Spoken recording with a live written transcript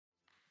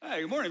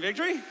Hey, good morning,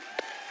 Victory.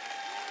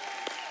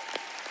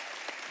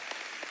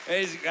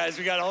 Hey, guys,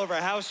 we got all of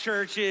our house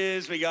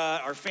churches, we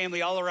got our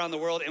family all around the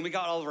world, and we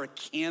got all of our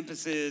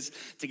campuses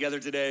together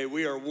today.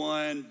 We are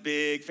one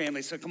big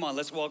family. So come on,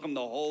 let's welcome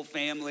the whole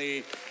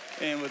family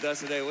in with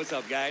us today. What's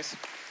up, guys?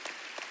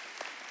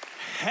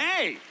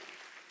 Hey,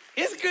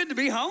 it's good to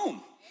be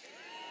home.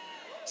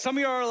 Some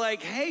of you are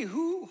like, hey,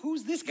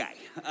 who's this guy?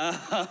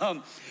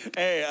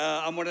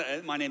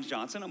 My name's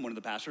Johnson. I'm one of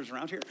the pastors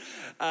around here.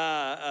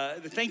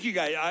 Thank you,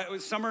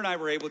 guys. Summer and I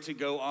were able to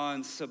go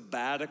on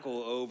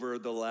sabbatical over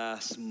the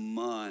last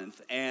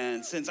month.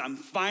 And since I'm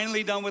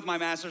finally done with my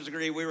master's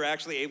degree, we were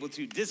actually able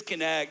to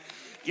disconnect,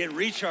 get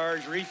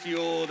recharged,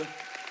 refueled,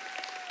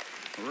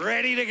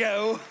 ready to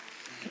go.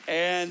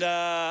 And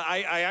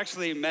I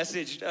actually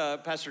messaged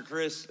Pastor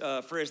Chris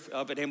Frist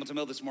up at Hamilton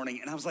Mill this morning,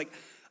 and I was like,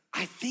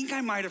 I think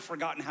I might have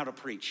forgotten how to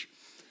preach.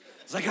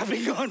 It's like I've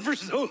been gone for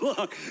so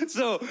long.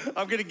 So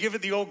I'm gonna give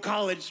it the old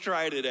college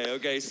try today,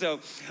 okay? So,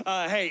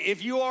 hey,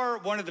 if you are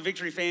one of the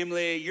Victory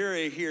family, you're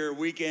here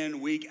week in,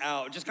 week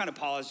out, just kind of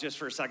pause just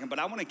for a second, but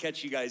I wanna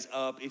catch you guys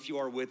up if you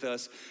are with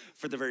us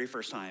for the very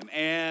first time.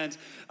 And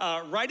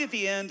right at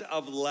the end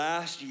of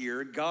last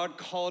year, God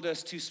called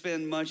us to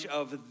spend much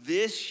of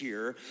this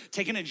year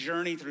taking a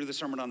journey through the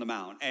Sermon on the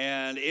Mount.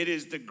 And it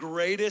is the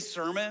greatest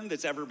sermon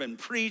that's ever been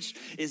preached.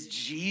 It's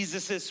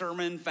Jesus'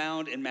 sermon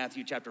found in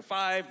Matthew chapter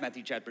 5,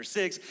 Matthew chapter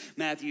 6,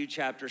 Matthew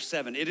chapter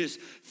 7. It is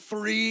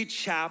 3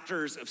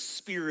 chapters of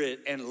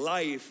spirit and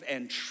life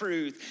and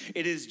truth.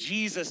 It is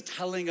Jesus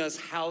telling us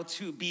how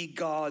to be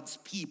God's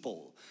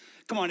people.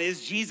 Come on,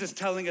 is Jesus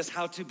telling us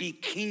how to be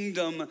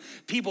kingdom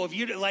people? If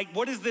you like,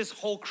 what does this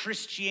whole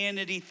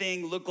Christianity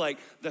thing look like?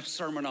 The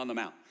Sermon on the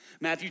Mount.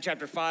 Matthew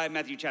chapter 5,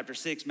 Matthew chapter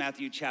 6,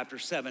 Matthew chapter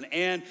 7.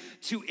 And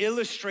to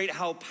illustrate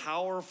how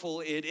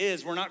powerful it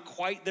is, we're not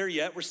quite there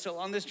yet. We're still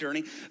on this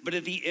journey. But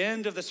at the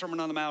end of the Sermon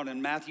on the Mount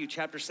in Matthew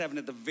chapter 7,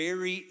 at the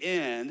very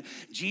end,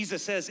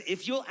 Jesus says,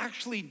 if you'll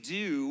actually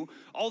do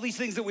all these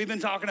things that we've been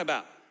talking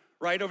about,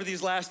 right, over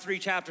these last 3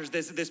 chapters,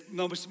 this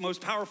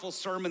most powerful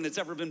sermon that's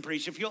ever been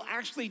preached, if you'll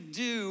actually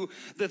do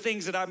the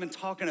things that I've been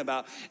talking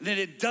about, then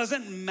it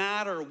doesn't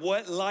matter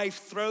what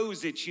life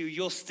throws at you,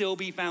 you'll still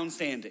be found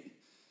standing.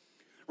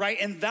 Right,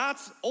 and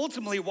that's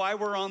ultimately why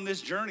we're on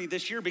this journey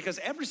this year, because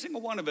every single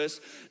one of us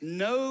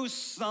knows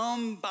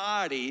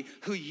somebody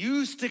who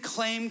used to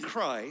claim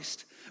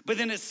Christ, but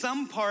then at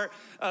some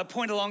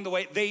point along the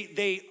way,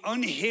 they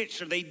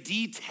unhitched or they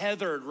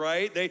detethered,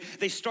 right?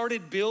 They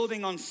started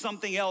building on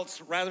something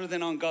else rather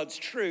than on God's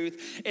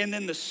truth, and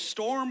then the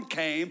storm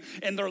came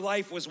and their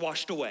life was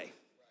washed away,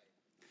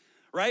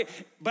 right?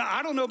 But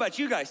I don't know about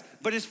you guys,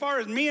 but as far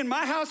as me and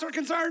my house are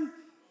concerned,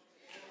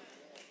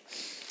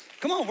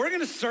 come on, we're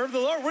gonna serve the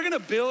Lord. We're gonna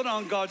build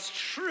on God's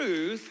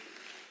truth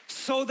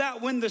so that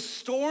when the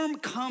storm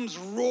comes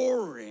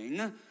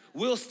roaring,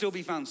 we'll still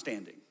be found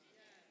standing.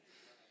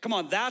 Come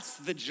on, that's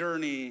the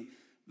journey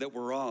that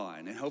we're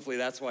on. And hopefully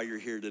that's why you're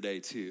here today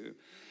too.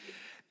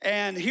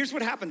 And here's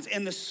what happens.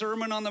 In the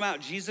Sermon on the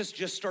Mount, Jesus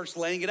just starts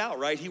laying it out,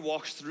 right? He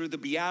walks through the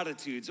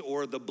Beatitudes,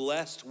 or the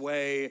blessed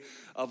way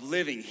of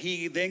living.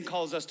 He then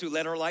calls us to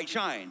let our light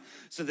shine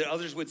so that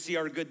others would see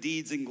our good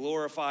deeds and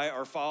glorify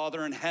our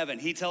Father in heaven.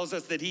 He tells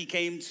us that he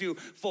came to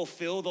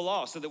fulfill the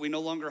law so that we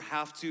no longer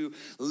have to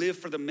live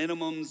for the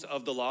minimums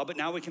of the law, but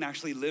now we can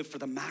actually live for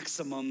the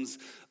maximums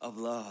of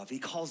love. He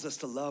calls us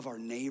to love our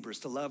neighbors,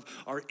 to love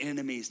our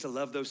enemies, to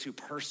love those who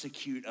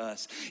persecute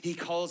us. He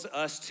calls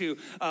us to,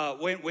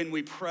 when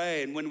we pray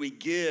and when we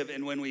give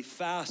and when we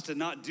fast, to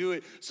not do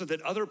it so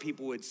that other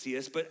people would see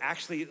us, but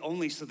actually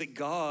only so that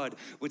God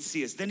would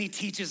see us. Then he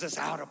teaches us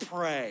how to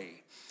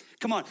pray.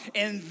 Come on.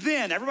 And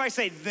then, everybody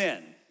say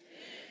then.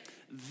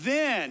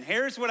 Then,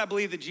 here's what I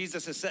believe that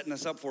Jesus is setting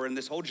us up for in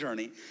this whole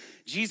journey.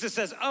 Jesus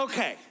says,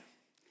 okay,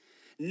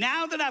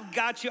 now that I've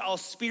got you all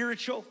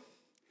spiritual,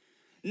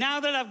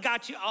 now that I've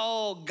got you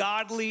all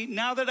godly,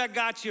 now that I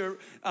got you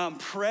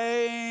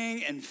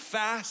praying and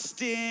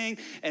fasting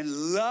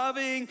and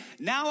loving,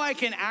 now I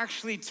can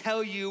actually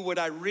tell you what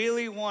I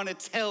really want to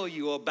tell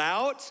you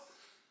about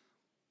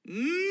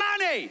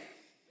money.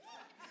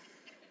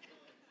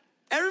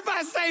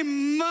 Everybody say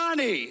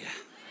money.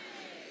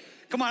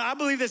 Come on, I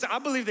believe this. I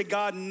believe that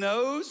God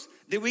knows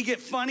that we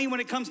get funny when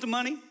it comes to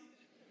money.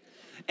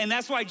 And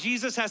that's why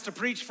Jesus has to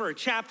preach for a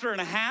chapter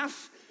and a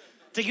half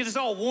to get us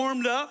all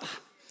warmed up,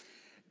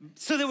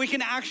 so that we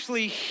can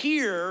actually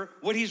hear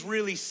what he's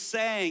really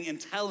saying and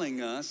telling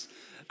us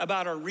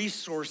about our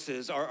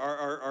resources,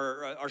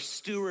 our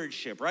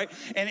stewardship, right?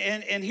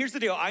 And here's the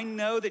deal. I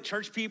know that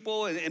church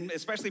people, and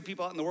especially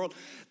people out in the world,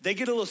 they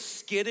get a little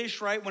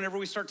skittish, right, whenever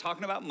we start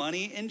talking about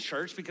money in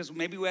church, because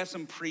maybe we have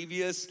some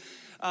previous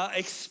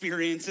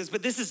experiences,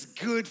 but this is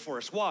good for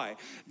us. Why?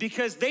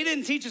 Because they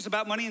didn't teach us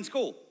about money in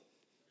school.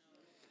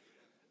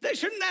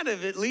 Shouldn't that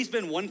have at least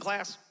been one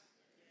class?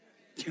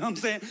 You know what I'm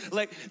saying?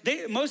 Like,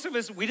 most of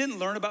us, we didn't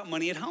learn about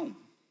money at home.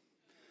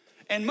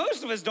 And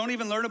most of us don't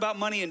even learn about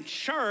money in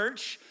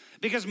church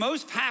because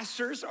most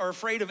pastors are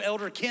afraid of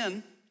Elder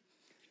Ken.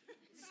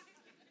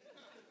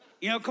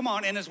 You know, come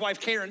on, and his wife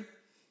Karen.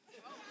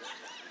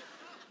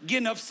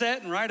 getting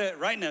upset and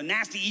writing a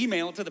nasty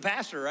email to the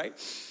pastor, right?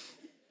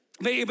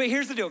 But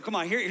here's the deal. Come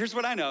on, here's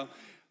what I know.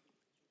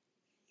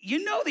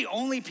 You know the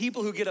only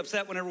people who get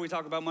upset whenever we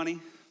talk about money?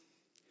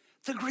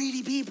 The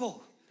greedy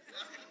people.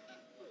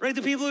 Right,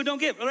 the people who don't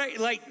give, right?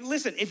 Like,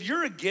 listen, if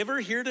you're a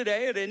giver here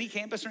today at any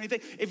campus or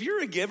anything, if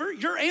you're a giver,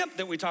 you're amped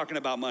that we're talking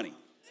about money,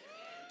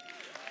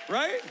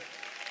 right?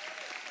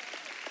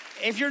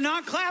 If you're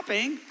not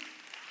clapping,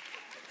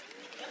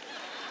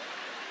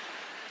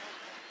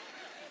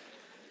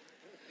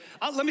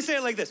 let me say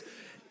it like this.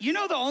 You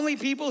know the only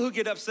people who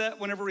get upset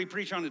whenever we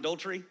preach on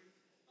adultery?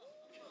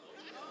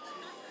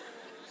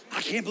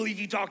 I can't believe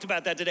you talked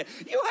about that today.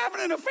 You having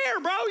an affair,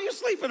 bro, you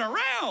sleeping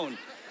around.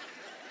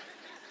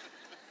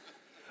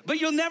 But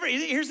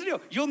here's the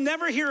deal. You'll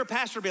never hear a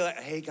pastor be like,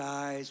 hey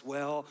guys,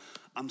 well,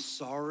 I'm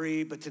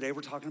sorry, but today we're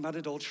talking about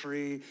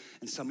adultery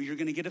and some of you are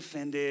gonna get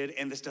offended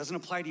and this doesn't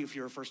apply to you if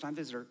you're a first-time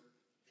visitor.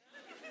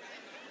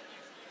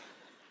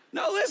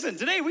 No, listen,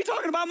 today we're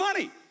talking about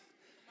money.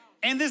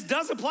 And this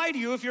does apply to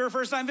you if you're a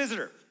first-time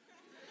visitor.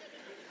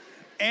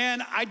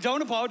 And I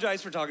don't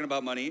apologize for talking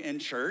about money in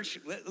church.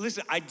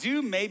 Listen, I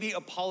do maybe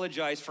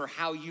apologize for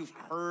how you've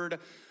heard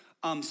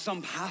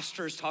some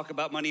pastors talk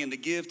about money and to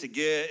give, to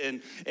get,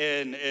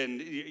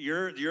 and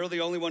you're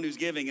the only one who's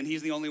giving and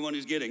he's the only one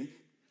who's getting.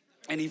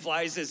 And he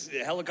flies his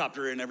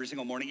helicopter in every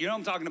single morning. You know what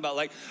I'm talking about?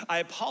 Like, I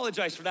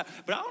apologize for that,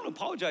 but I don't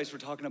apologize for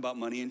talking about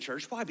money in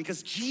church. Why?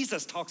 Because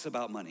Jesus talks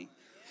about money.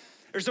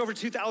 There's over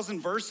 2,000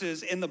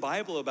 verses in the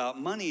Bible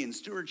about money and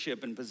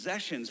stewardship and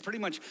possessions. Pretty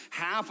much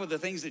half of the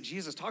things that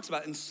Jesus talks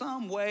about in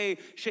some way,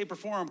 shape, or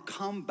form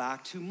come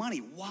back to money.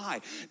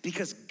 Why?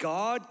 Because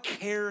God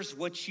cares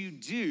what you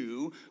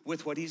do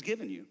with what he's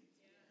given you.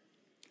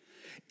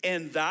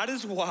 And that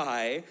is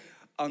why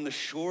on the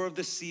shore of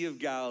the Sea of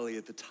Galilee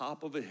at the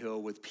top of a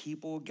hill with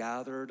people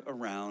gathered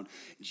around,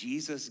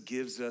 Jesus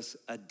gives us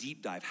a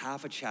deep dive,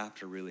 half a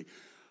chapter really,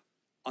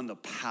 on the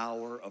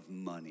power of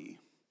money.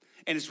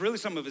 And it's really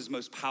some of his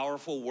most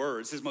powerful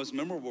words, his most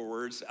memorable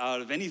words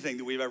out of anything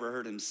that we've ever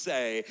heard him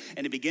say.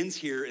 And it begins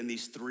here in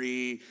these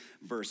 3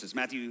 verses.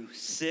 Matthew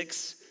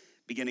 6,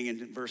 beginning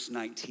in verse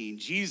 19.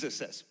 Jesus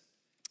says,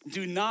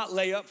 do not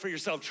lay up for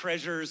yourself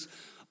treasures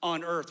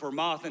on earth where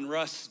moth and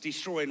rust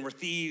destroy and where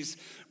thieves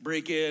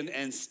break in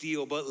and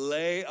steal, but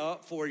lay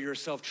up for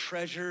yourself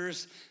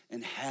treasures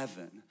in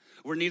heaven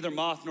where neither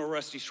moth nor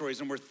rust destroys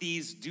and where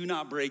thieves do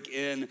not break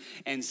in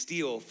and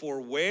steal.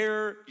 For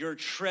where your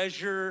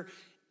treasure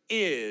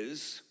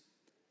is,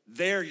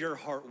 there your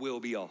heart will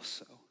be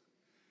also.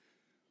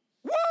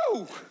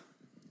 Woo!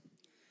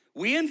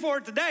 We in for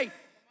it today.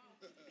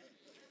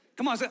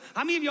 Come on, so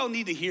how many of y'all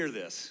need to hear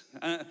this?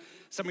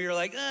 Some of you are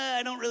like,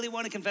 I don't really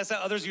want to confess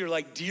that. Others of you are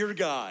like, dear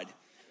God,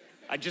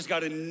 I just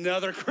got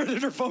another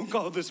creditor phone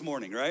call this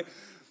morning, right?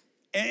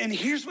 And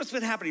here's what's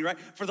been happening, right?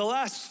 For the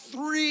last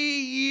 3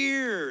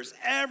 years,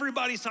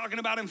 everybody's talking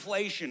about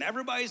inflation.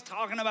 Everybody's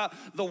talking about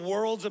the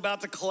world's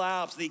about to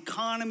collapse. The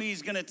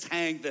economy's gonna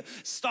tank. The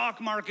stock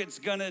market's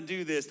gonna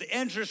do this. The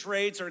interest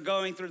rates are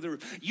going through the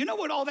roof. You know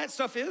what all that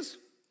stuff is?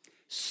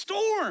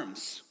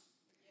 Storms.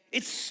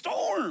 It's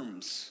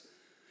storms.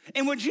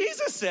 And what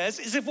Jesus says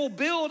is if we'll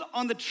build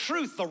on the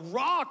truth, the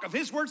rock of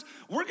his words,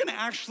 we're gonna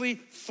actually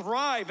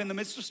thrive in the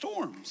midst of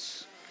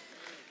storms,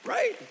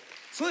 right?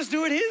 So let's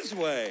do it his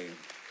way.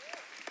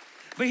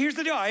 But here's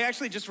the deal. I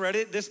actually just read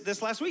it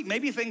this last week.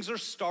 Maybe things are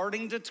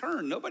starting to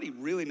turn. Nobody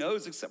really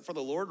knows except for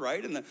the Lord,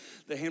 right? And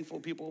the handful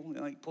of people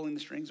like pulling the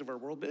strings of our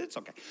world, but it's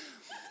okay.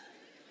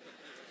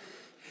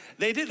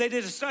 They did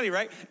a study,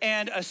 right?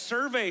 And a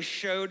survey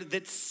showed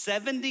that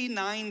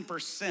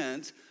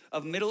 79%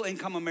 of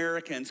middle-income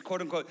Americans, quote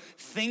unquote,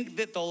 think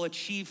that they'll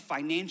achieve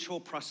financial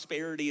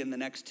prosperity in the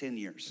next 10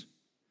 years.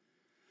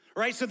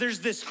 Right, so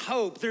there's this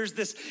hope,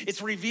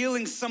 it's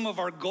revealing some of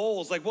our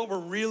goals, like what we're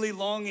really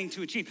longing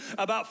to achieve.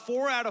 About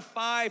 4 out of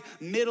 5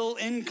 middle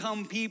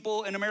income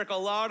people in America, a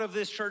lot of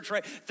this church,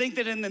 right, think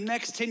that in the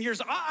next 10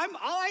 years,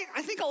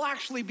 I think I'll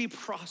actually be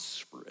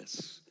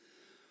prosperous.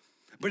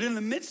 But in the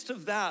midst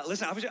of that,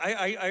 listen,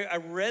 I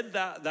read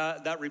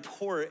that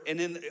report,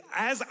 and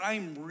as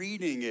I'm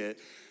reading it,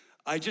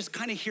 I just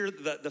kind of hear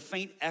the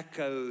faint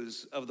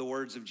echoes of the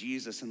words of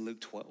Jesus in Luke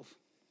 12.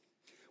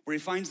 Where he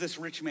finds this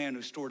rich man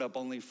who stored up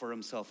only for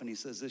himself, and he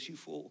says this, you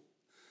fool,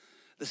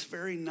 this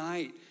very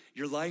night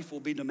your life will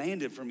be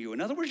demanded from you.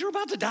 In other words, you're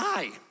about to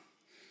die.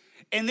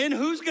 And then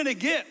who's gonna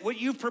get what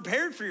you've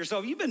prepared for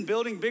yourself? You've been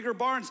building bigger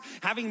barns,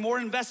 having more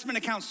investment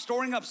accounts,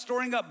 storing up,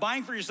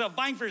 buying for yourself.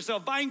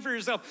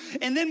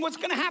 And then what's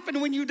gonna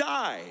happen when you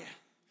die?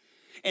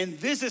 And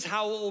this is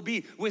how it will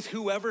be with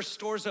whoever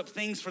stores up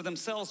things for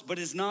themselves, but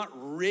is not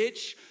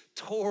rich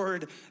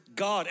toward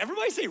God.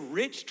 Everybody say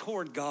rich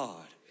toward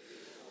God.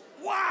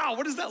 Wow,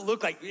 what does that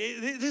look like?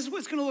 This is what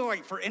it's gonna look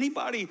like for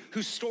anybody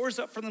who stores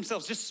up for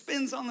themselves, just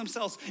spends on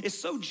themselves, is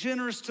so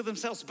generous to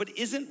themselves, but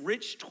isn't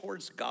rich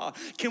towards God.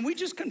 Can we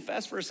just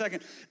confess for a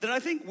second that I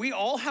think we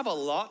all have a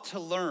lot to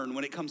learn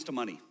when it comes to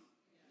money?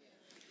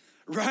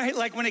 right?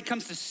 Like when it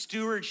comes to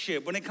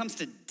stewardship, when it comes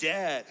to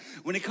debt,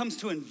 when it comes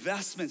to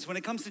investments, when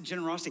it comes to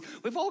generosity,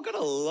 we've all got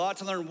a lot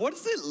to learn. What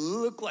does it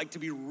look like to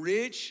be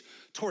rich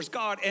towards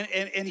God?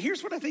 And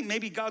here's what I think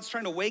maybe God's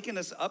trying to waken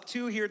us up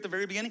to here at the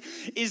very beginning,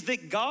 is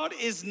that God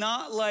is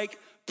not like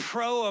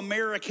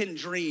pro-American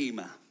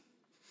dream.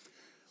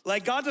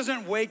 Like God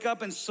doesn't wake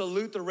up and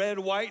salute the red,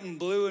 white, and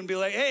blue and be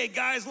like, hey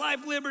guys,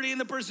 life, liberty,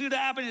 and the pursuit of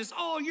happiness,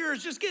 all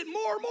yours, just get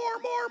more.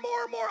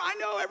 I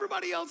know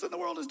everybody else in the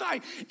world is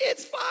dying.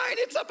 It's fine,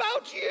 it's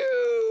about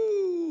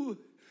you.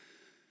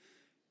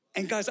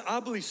 And guys,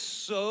 I believe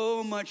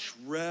so much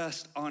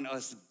rests on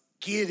us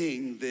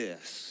getting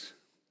this,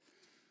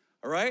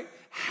 all right?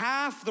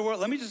 Half the world,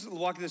 let me just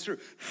walk this through.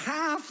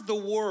 Half the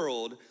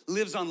world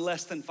lives on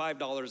less than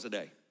 $5 a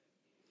day.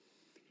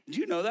 Do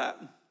you know that?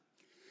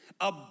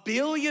 1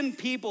 billion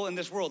people in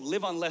this world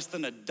live on less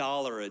than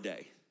 $1 a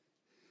day.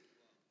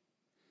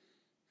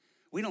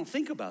 We don't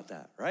think about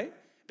that, right?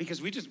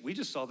 Because we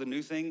just saw the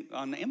new thing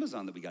on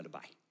Amazon that we got to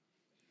buy.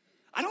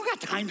 I don't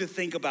got time to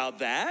think about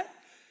that.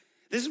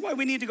 This is why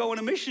we need to go on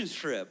a missions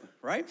trip,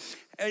 right?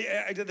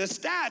 The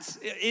stats,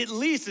 at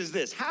least is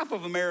this,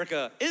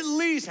 at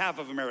least half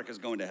of America is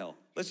going to hell.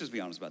 Let's just be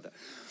honest about that.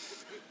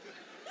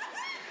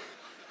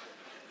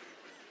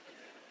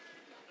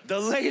 The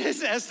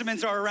latest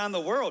estimates are around the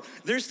world.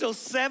 There's still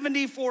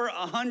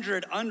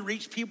 7,400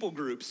 unreached people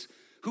groups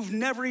who've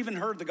never even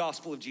heard the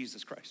gospel of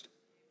Jesus Christ.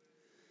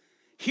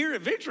 Here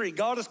at Victory,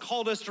 God has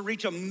called us to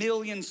reach 1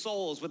 million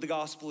souls with the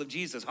gospel of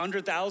Jesus.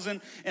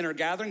 100,000 in our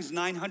gatherings,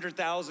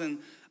 900,000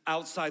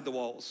 outside the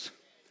walls.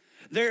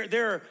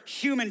 There are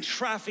human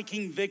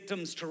trafficking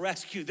victims to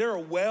rescue. There are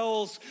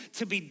wells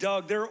to be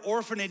dug. There are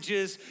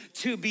orphanages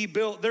to be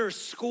built. There are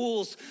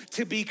schools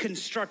to be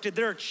constructed.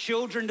 There are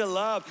children to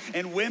love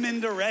and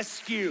women to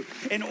rescue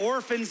and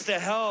orphans to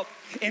help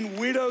and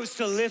widows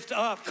to lift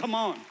up. Come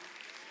on.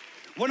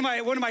 One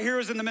of my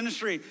heroes in the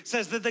ministry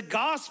says that the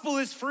gospel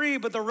is free,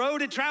 but the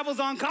road it travels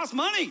on costs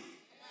money.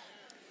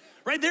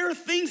 Right, there are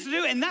things to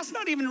do, and that's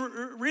not even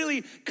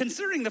really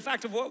considering the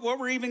fact of what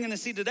we're even gonna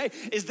see today,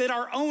 is that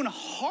our own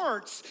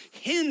hearts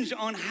hinge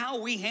on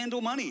how we handle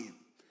money,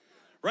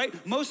 right?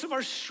 Most of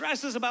our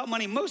stress is about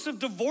money. Most of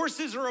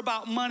divorces are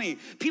about money.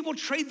 People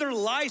trade their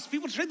lives,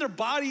 people trade their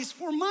bodies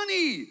for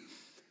money.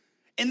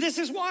 And this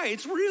is why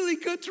it's really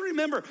good to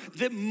remember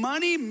that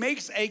money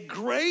makes a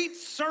great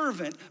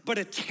servant, but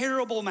a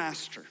terrible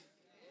master.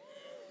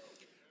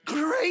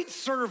 Great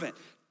servant,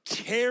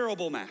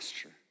 terrible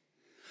master.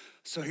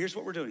 So here's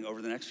what we're doing over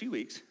the next few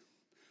weeks.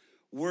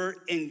 We're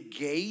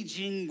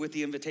engaging with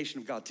the invitation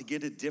of God to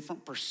get a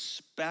different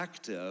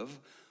perspective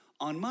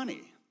on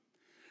money.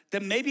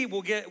 That maybe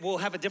we'll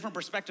have a different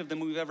perspective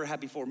than we've ever had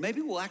before. Maybe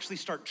we'll actually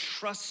start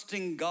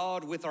trusting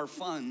God with our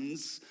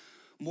funds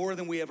more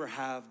than we ever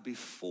have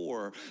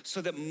before, so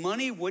that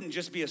money wouldn't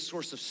just be a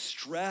source of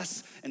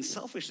stress and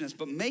selfishness,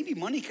 but maybe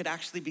money could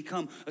actually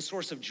become a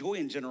source of joy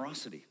and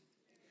generosity.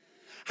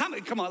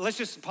 Come on, let's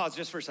just pause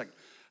just for a second.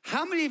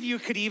 How many of you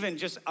could even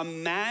just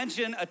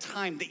imagine a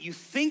time that you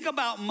think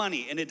about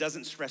money and it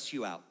doesn't stress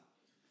you out?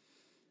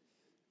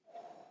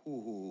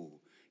 Ooh,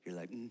 you're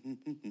like,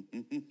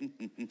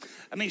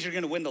 That means you're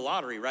gonna win the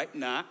lottery, right?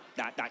 Nah.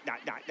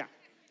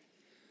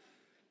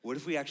 What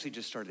if we actually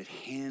just started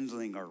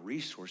handling our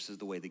resources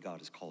the way that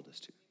God has called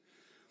us to?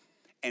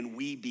 And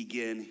we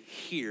begin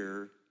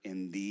here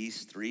in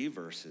these 3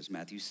 verses,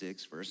 Matthew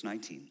 6, verse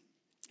 19.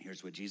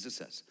 Here's what Jesus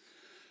says.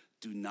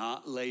 Do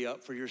not lay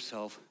up for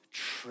yourself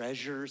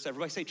treasures,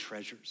 everybody say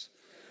treasures,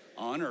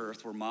 on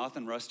earth where moth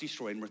and rust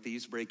destroy and where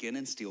thieves break in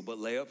and steal, but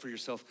lay up for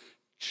yourself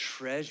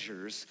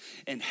treasures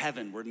in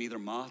heaven where neither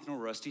moth nor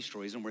rust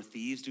destroys and where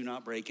thieves do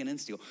not break in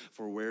and steal.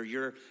 For where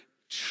your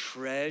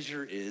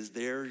treasure is,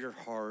 there your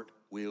heart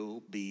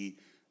will be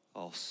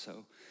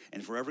also.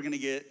 And if we're ever gonna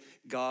get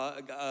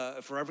God,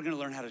 if we're ever gonna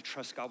learn how to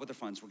trust God with our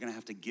funds, we're gonna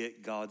have to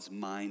get God's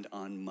mind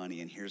on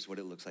money. And here's what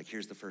it looks like.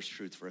 Here's the first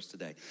truth for us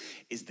today,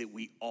 is that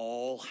we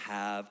all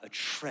have a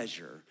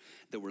treasure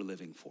that we're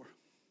living for.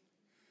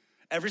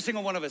 Every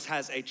single one of us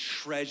has a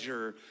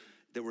treasure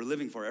that we're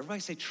living for. Everybody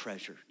say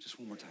treasure, just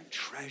one more time,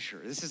 treasure.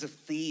 This is a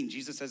theme.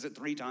 Jesus says it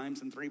 3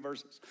 times in 3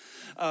 verses.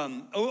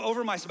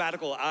 Over my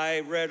sabbatical,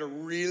 I read a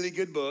really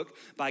good book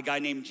by a guy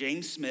named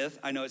James Smith.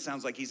 I know it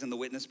sounds like he's in the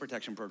witness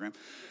protection program.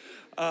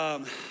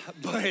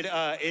 But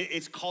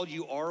it's called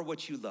You Are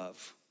What You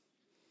Love.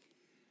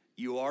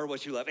 You are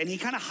what you love. And he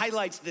kind of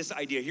highlights this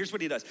idea. Here's what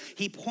he does.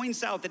 He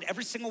points out that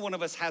every single one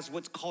of us has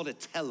what's called a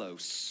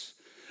telos.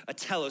 A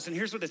telos, and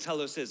here's what a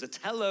telos is. A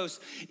telos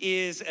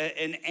is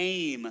an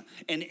aim,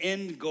 an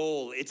end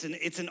goal. It's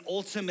an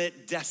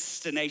ultimate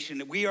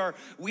destination. We are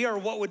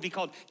what would be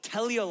called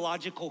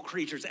teleological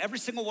creatures. Every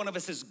single one of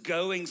us is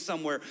going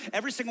somewhere.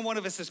 Every single one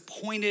of us is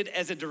pointed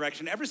as a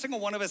direction. Every single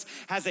one of us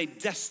has a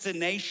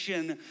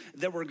destination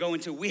that we're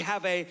going to. We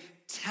have a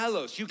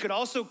telos. You could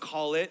also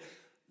call it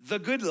the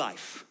good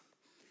life.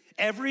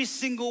 Every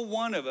single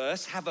one of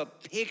us have a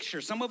picture.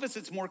 Some of us,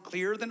 it's more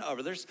clear than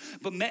others,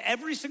 but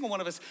every single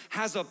one of us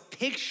has a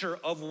picture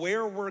of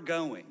where we're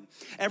going.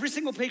 Every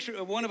single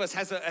picture, one of us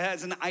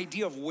has an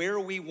idea of where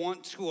we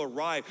want to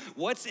arrive.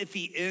 What's at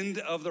the end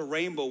of the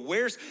rainbow?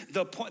 Where's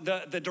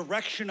the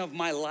direction of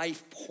my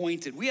life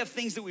pointed? We have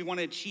things that we want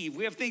to achieve.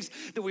 We have things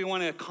that we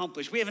want to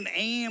accomplish. We have an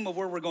aim of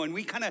where we're going.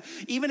 We kind of,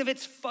 even if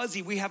it's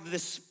fuzzy, we have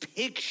this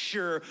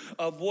picture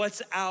of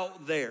what's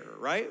out there,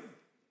 right?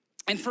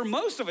 And for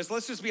most of us,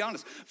 let's just be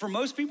honest, for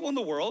most people in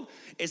the world,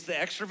 it's the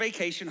extra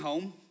vacation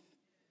home,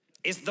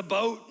 it's the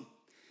boat,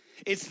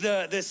 it's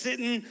the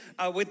sitting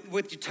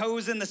with your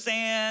toes in the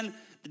sand,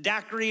 the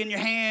daiquiri in your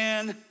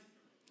hand,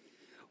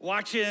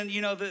 watching,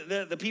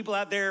 the people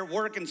out there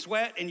work and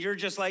sweat, and you're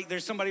just like,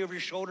 there's somebody over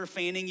your shoulder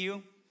fanning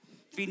you,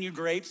 feeding you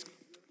grapes,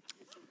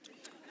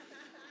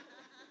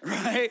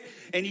 right?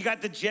 And you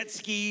got the jet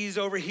skis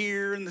over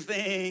here and the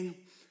thing.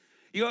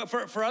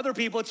 For other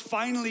people, it's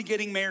finally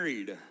getting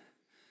married.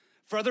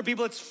 For other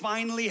people, it's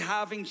finally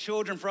having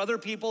children. For other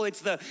people, it's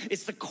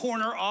the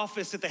corner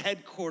office at the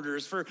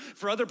headquarters. For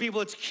other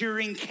people, it's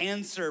curing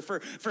cancer.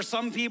 For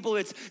some people,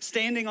 it's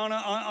standing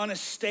on a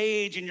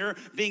stage and you're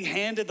being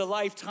handed the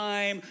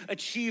Lifetime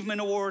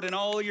Achievement Award and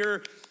all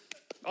your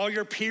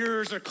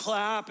peers are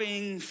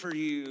clapping for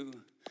you.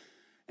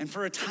 And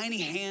for a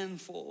tiny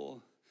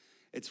handful,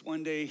 it's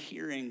one day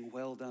hearing,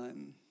 "Well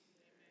done,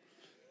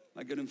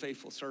 my good and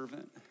faithful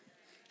servant.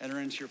 Enter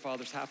into your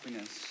Father's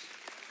happiness."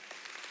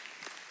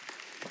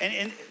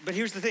 But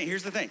here's the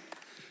thing.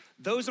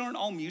 Those aren't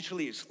all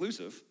mutually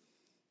exclusive,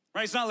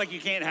 right? It's not like you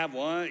can't have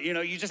one,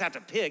 you just have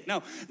to pick.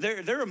 No,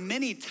 there are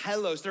many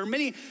telos. There are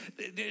many,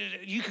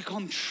 you could call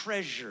them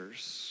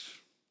treasures.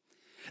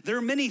 There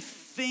are many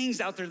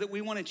things out there that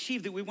we want to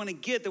achieve, that we want to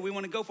get, that we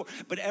want to go for.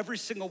 But every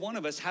single one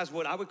of us has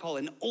what I would call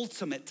an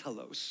ultimate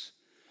telos.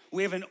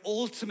 We have an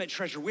ultimate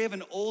treasure. We have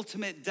an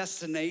ultimate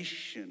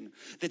destination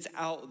that's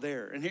out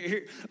there. And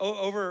here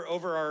over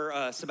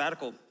our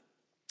sabbatical,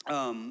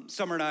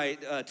 Summer and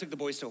I took the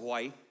boys to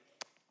Hawaii.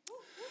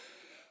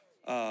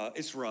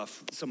 It's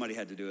rough. Somebody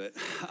had to do it.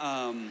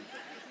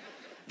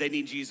 They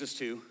need Jesus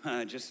too,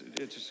 just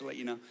to let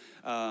you know.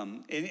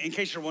 In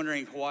case you're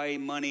wondering, Hawaii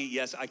money,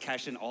 yes, I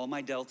cashed in all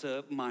my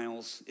Delta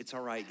miles. It's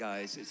all right,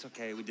 guys. It's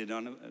okay. We did it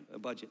on a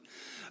budget.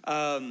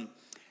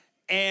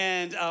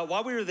 And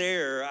while we were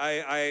there,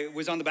 I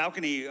was on the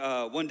balcony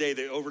one day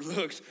that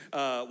overlooked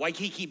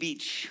Waikiki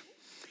Beach.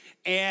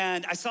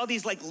 And I saw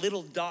these like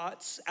little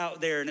dots out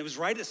there, and it was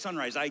right at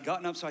sunrise. I had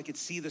gotten up so I could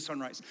see the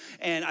sunrise.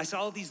 And I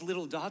saw these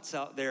little dots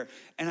out there,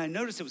 and I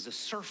noticed it was a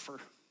surfer.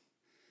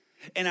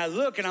 And I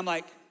look, and I'm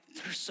like,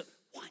 there's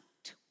 1,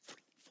 2, 3, 4,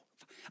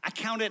 5. I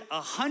counted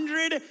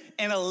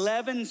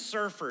 111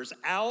 surfers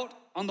out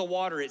on the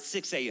water at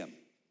 6 a.m.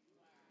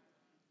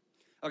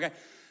 Okay,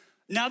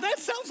 now that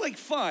sounds like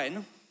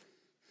fun,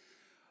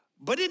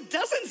 but it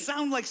doesn't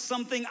sound like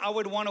something I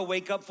would want to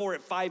wake up for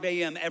at 5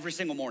 a.m. every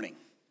single morning.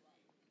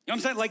 You know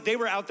what I'm saying? Like they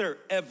were out there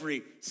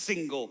every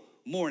single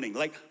morning,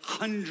 like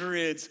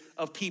hundreds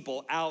of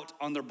people out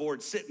on their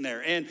board sitting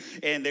there. And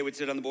they would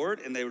sit on the board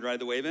and they would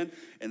ride the wave in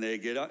and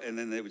they'd get up and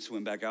then they would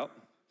swim back out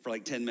for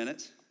like 10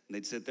 minutes. And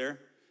they'd sit there,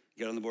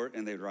 get on the board,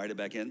 and they'd ride it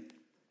back in.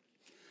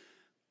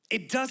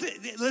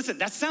 Listen,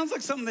 that sounds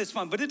like something that's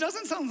fun, but it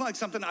doesn't sound like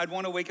something I'd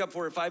want to wake up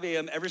for at 5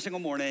 a.m. every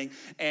single morning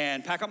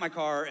and pack up my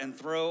car and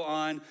throw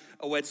on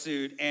a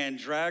wetsuit and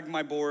drag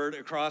my board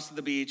across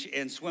the beach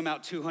and swim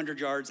out 200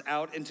 yards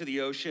out into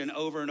the ocean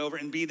over and over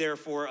and be there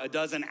for a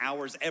dozen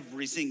hours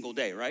every single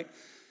day, right?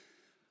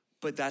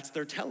 But that's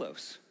their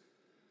telos.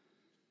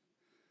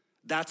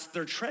 That's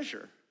their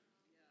treasure.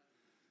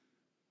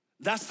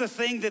 That's the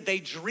thing that they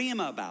dream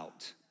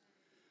about.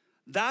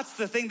 That's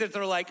the thing that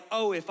they're like,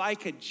 oh, if I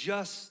could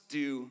just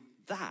do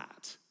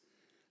that,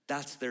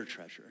 that's their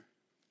treasure.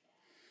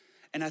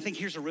 And I think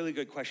here's a really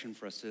good question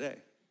for us today.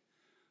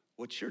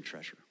 What's your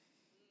treasure?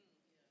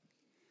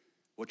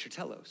 What's your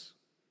telos?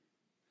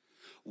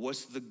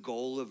 What's the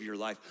goal of your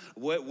life?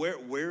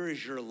 Where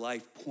is your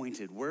life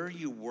pointed? Where are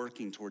you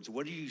working towards?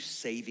 What are you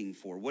saving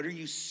for? What are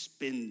you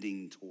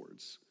spending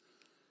towards?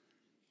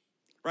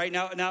 Right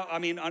now, I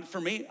mean,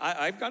 for me,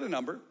 I've got a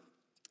number,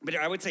 but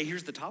I would say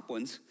here's the top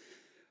ones.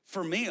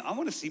 For me, I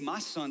want to see my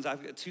sons,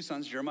 I've got 2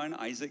 sons, Jeremiah and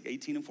Isaac,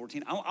 18 and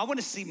 14. I want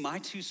to see my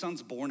 2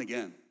 sons born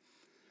again,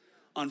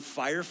 on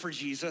fire for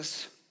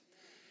Jesus,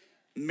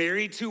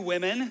 married to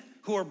women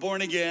who are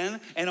born again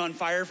and on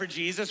fire for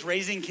Jesus,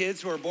 raising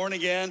kids who are born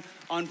again,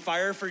 on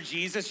fire for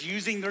Jesus,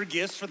 using their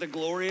gifts for the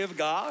glory of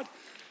God,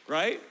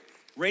 right?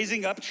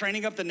 Raising up,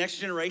 training up the next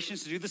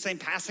generations to do the same,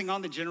 passing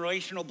on the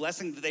generational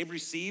blessing that they've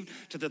received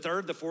to the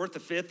 3rd, the 4th, the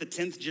 5th, the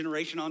 10th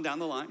generation on down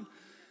the line.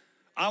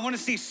 I want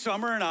to see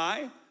Summer and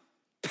I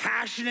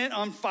passionate,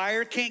 on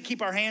fire, can't keep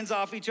our hands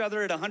off each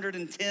other at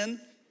 110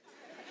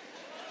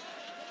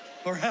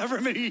 or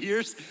however many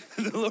years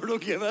the Lord will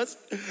give us,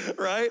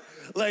 right?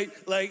 Like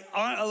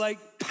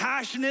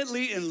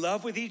passionately in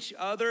love with each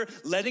other,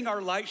 letting our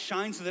light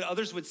shine so that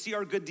others would see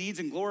our good deeds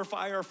and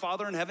glorify our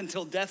Father in heaven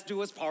till death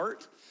do us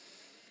part.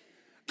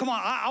 Come on,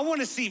 I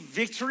wanna see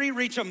victory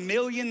reach 1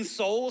 million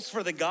souls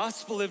for the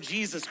gospel of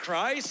Jesus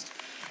Christ.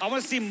 I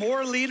wanna see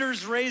more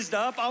leaders raised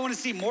up. I wanna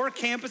see more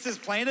campuses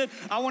planted.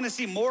 I wanna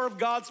see more of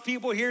God's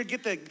people here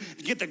get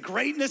the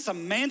greatness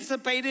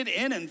emancipated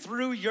in and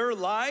through your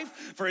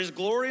life for his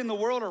glory in the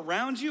world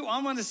around you.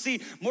 I wanna see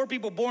more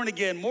people born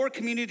again, more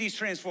communities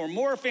transformed,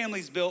 more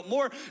families built,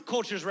 more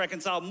cultures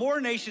reconciled,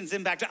 more nations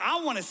impacted.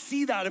 I wanna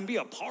see that and be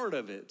a part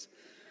of it.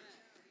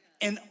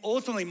 And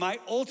ultimately, my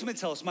ultimate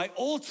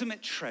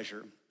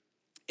treasure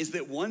is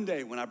that one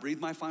day when I breathe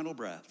my final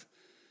breath,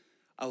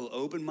 I will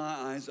open my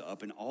eyes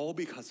up, and all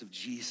because of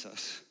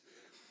Jesus,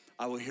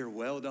 I will hear,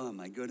 well done,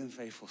 my good and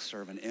faithful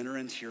servant, enter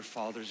into your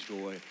Father's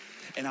joy.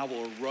 And I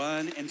will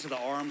run into the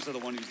arms of the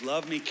one who's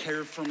loved me,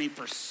 cared for me,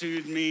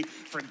 pursued me,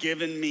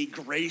 forgiven me,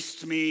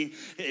 graced me,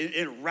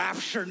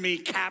 enraptured me,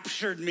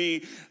 captured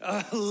me,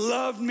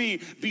 loved me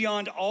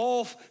beyond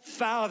all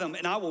fathom.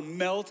 And I will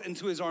melt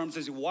into his arms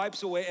as he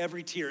wipes away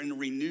every tear and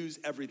renews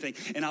everything.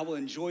 And I will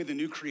enjoy the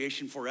new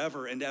creation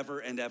forever and ever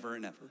and ever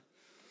and ever.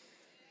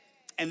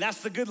 And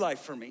that's the good life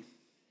for me.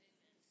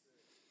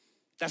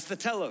 That's the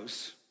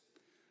telos.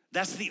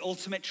 That's the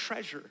ultimate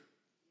treasure.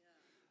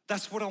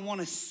 That's what I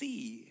wanna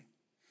see.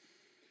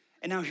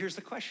 And now here's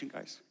the question,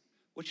 guys.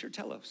 What's your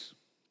telos?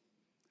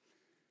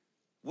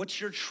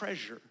 What's your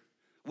treasure?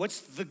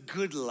 What's the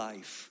good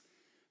life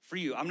for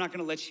you? I'm not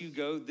gonna let you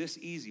go this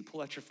easy.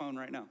 Pull out your phone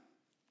right now.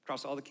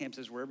 Across all the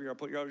campuses, wherever you are,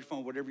 put your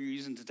phone, whatever you're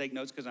using to take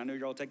notes, because I know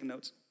you're all taking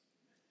notes.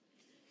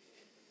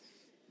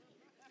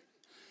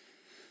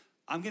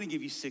 I'm gonna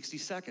give you 60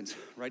 seconds.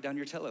 Write down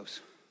your telos.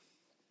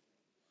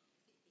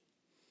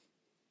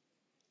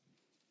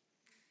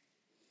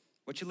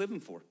 What you living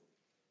for?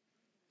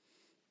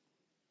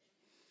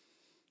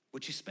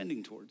 What you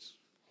spending towards?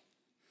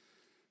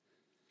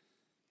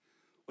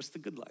 What's the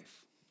good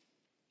life?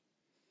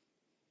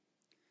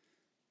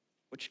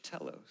 What's your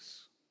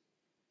telos?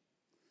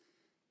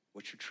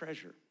 What's your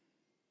treasure?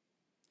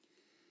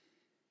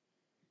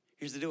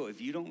 Here's the deal,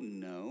 if you don't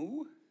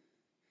know,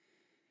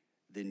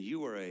 then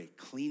you are a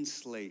clean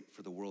slate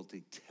for the world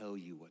to tell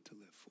you what to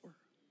live for.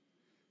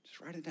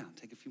 Just write it down,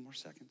 take a few more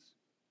seconds.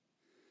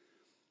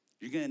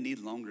 You're gonna need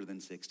longer than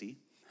 60,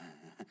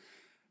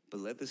 but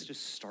let this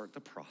just start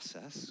the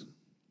process.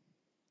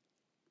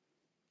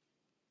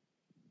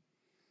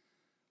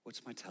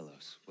 What's my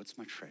telos? What's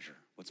my treasure?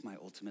 What's my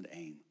ultimate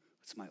aim?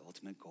 What's my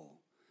ultimate goal?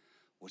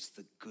 What's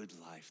the good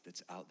life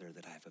that's out there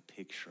that I have a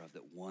picture of,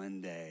 that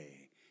one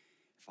day,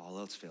 if all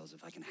else fails,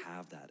 if I can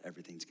have that,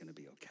 everything's gonna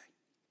be okay.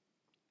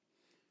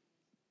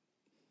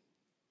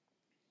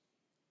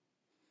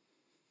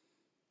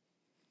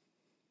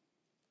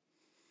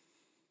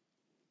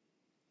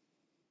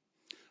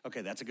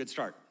 Okay, that's a good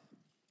start,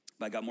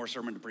 but I got more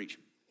sermon to preach.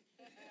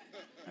 All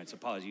right, so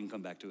pause, you can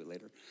come back to it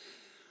later.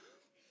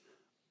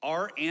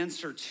 Our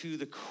answer to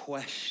the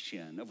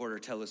question of what our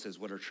telos is,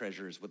 what our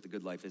treasure is, what the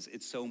good life is,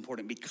 it's so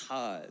important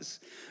because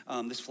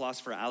this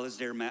philosopher,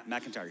 Alasdair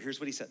MacIntyre, here's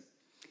what he said.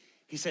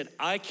 He said,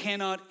 I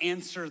cannot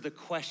answer the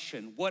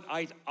question, what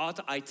ought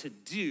I to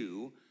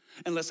do,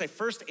 unless I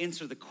first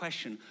answer the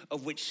question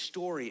of which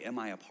story am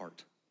I a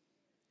part?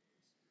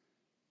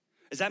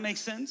 Does that make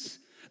sense?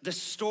 The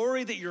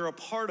story that you're a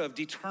part of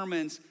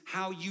determines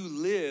how you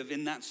live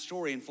in that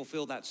story and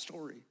fulfill that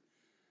story.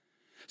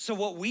 So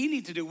what we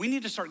need to do, we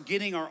need to start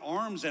getting our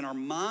arms and our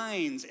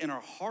minds and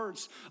our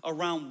hearts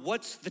around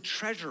what's the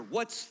treasure,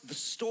 what's the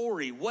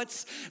story,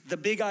 what's the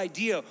big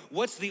idea,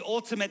 what's the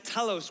ultimate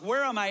telos,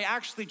 where am I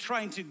actually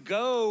trying to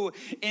go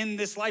in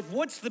this life,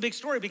 what's the big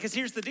story? Because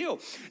here's the deal,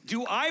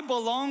 do I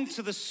belong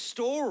to the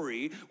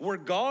story where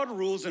God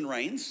rules and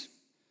reigns,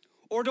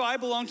 or do I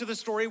belong to the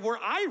story where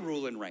I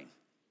rule and reign?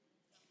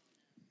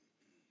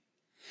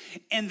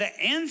 And the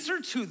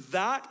answer to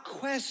that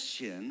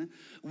question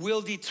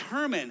will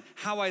determine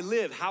how I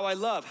live, how I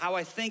love, how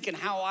I think, and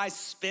how I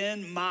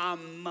spend my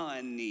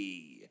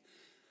money.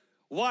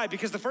 Why?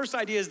 Because the first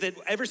idea is that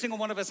every single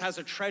one of us has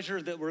a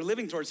treasure that we're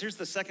living towards. Here's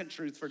the second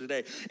truth for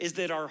today, is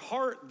that our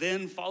heart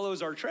then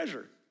follows our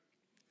treasure.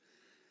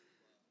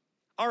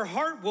 Our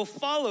heart will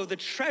follow the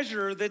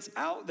treasure that's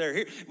out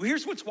there.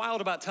 Here's what's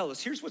wild about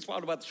telos. Here's what's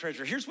wild about the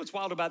treasure. Here's what's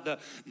wild about the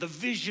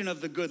vision of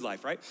the good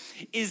life, right?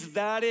 Is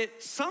that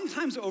it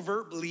sometimes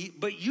overtly,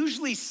 but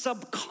usually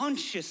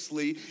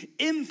subconsciously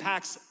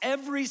impacts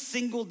every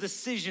single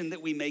decision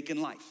that we make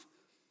in life,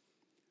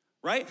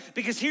 right?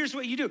 Because here's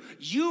what you do.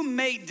 You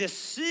make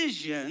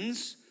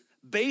decisions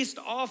based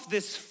off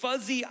this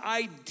fuzzy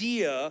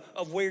idea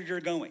of where you're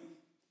going,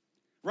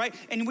 right?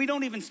 And we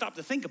don't even stop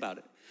to think about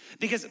it.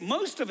 Because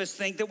most of us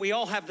think that we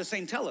all have the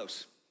same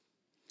telos.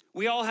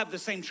 We all have the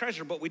same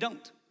treasure, but we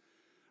don't,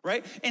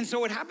 right? And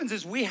so what happens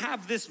is we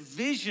have this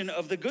vision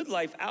of the good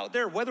life out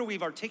there, whether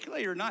we've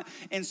articulated or not,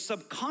 and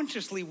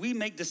subconsciously we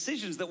make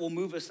decisions that will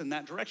move us in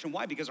that direction.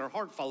 Why? Because our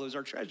heart follows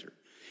our treasure.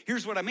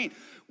 Here's what I mean.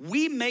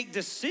 We make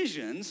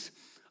decisions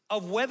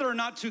of whether or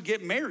not to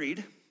get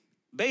married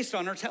based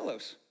on our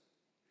telos.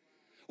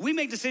 We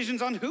make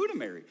decisions on who to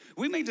marry.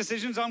 We make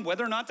decisions on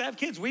whether or not to have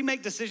kids. We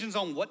make decisions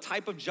on what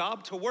type of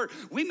job to work.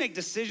 We make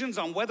decisions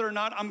on whether or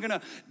not I'm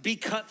gonna be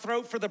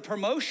cutthroat for the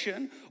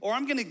promotion or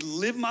I'm gonna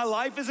live my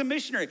life as a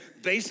missionary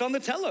based on the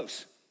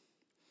telos.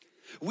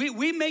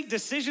 We make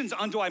decisions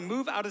on, do I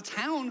move out of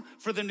town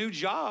for the new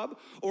job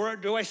or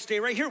do I stay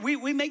right here?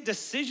 We make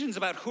decisions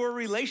about who our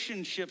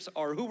relationships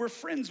are, who we're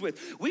friends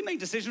with. We make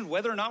decisions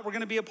whether or not we're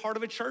gonna be a part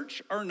of a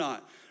church or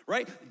not,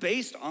 right?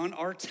 Based on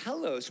our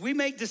telos. We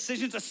make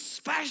decisions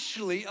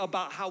especially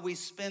about how we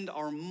spend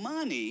our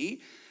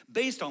money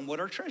based on what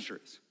our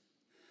treasure is.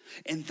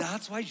 And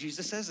that's why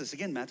Jesus says this,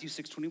 again, Matthew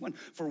 6:21,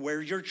 for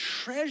where your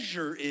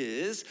treasure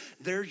is,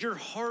 there your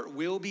heart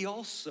will be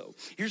also.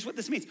 Here's what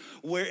this means.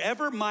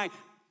 Wherever my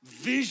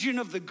vision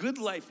of the good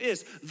life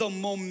is, the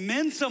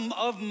momentum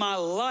of my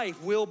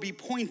life will be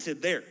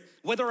pointed there.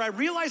 Whether I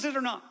realize it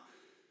or not,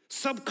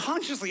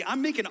 subconsciously,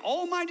 I'm making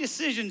all my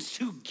decisions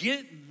to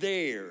get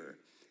there.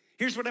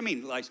 Here's what I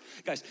mean,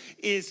 guys,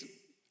 is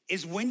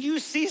when you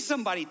see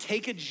somebody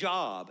take a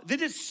job that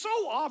is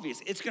so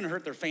obvious, it's gonna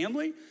hurt their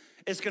family,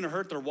 it's gonna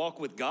hurt their walk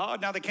with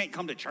God. Now they can't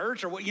come to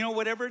church or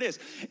whatever it is.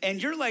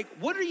 And you're like,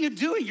 what are you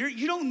doing?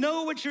 You don't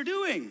know what you're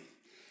doing.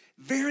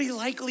 Very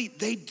likely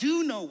they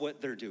do know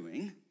what they're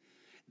doing.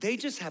 They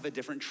just have a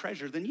different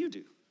treasure than you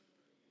do.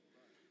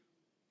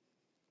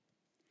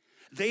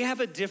 They have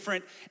a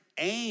different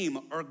aim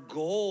or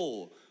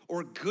goal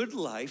or good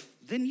life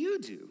than you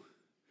do.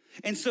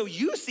 And so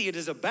you see it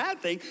as a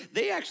bad thing.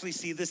 They actually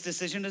see this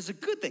decision as a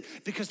good thing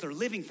because they're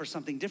living for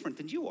something different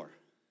than you are.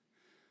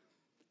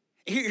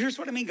 Here's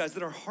what I mean, guys,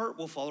 that our heart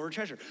will follow our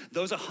treasure.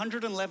 Those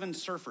 111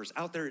 surfers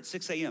out there at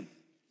 6 a.m.,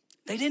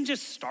 they didn't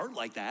just start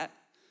like that,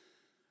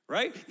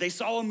 right? They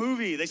saw a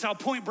movie. They saw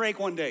Point Break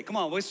one day. Come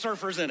on, with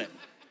surfers in it.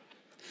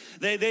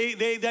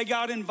 They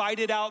got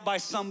invited out by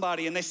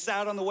somebody and they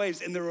sat on the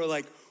waves and they were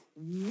like,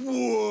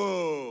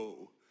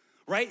 whoa,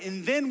 right?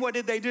 And then what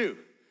did they do?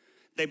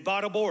 They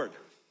bought a board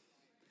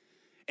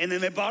and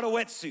then they bought a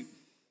wetsuit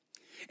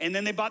and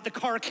then they bought the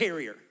car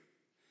carrier.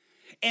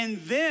 And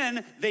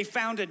then they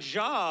found a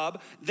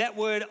job that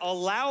would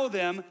allow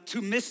them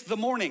to miss the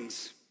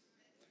mornings.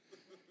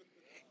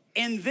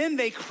 And then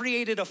they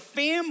created a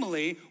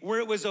family where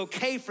it was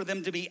okay for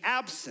them to be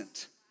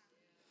absent.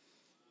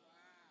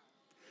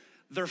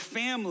 Their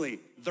family,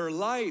 their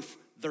life,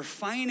 their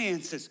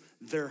finances,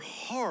 their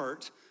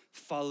heart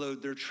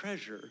followed their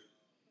treasure.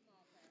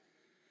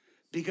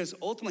 Because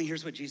ultimately,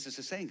 here's what Jesus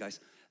is saying,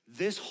 guys.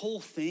 This whole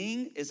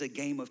thing is a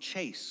game of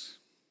chase.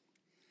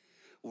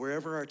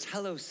 Wherever our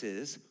telos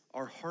is,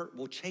 our heart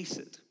will chase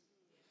it.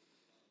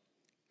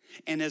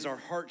 And as our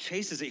heart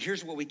chases it,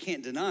 here's what we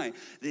can't deny,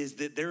 is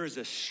that there is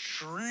a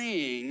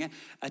string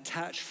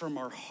attached from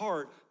our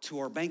heart to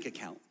our bank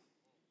account.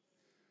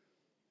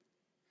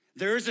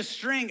 There is a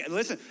string,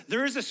 listen,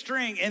 there is a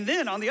string, and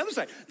then on the other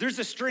side, there's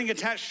a string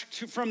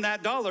attached from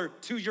that dollar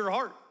to your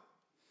heart.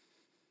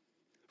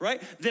 Right?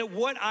 That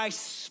what I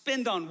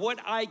spend on, what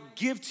I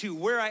give to,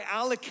 where I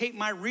allocate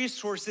my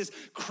resources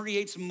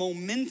creates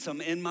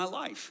momentum in my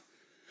life.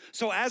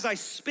 So as I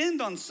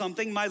spend on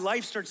something, my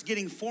life starts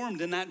getting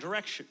formed in that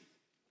direction.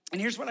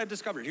 And here's what I've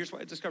discovered. Here's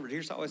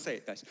how I say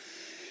it, guys.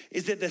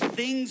 Is that the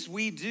things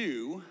we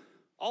do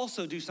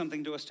also do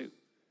something to us too.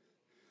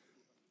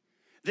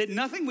 That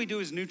nothing we do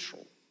is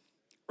neutral,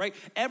 right?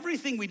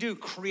 Everything we do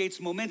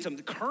creates momentum.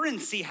 The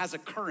currency has a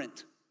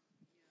current.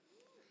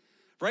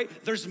 Right?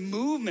 There's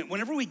movement.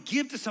 Whenever we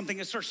give to something,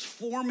 it starts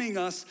forming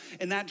us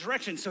in that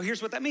direction. So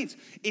here's what that means.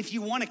 If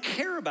you want to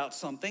care about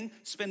something,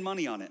 spend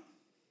money on it.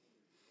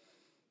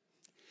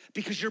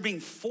 Because you're being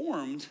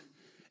formed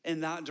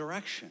in that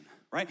direction,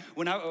 right?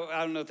 I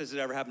don't know if this has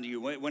ever happened to you.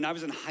 When I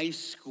was in high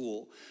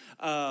school,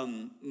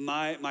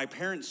 my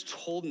parents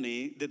told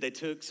me that they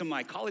took some of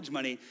my college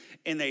money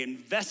and they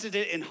invested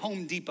it in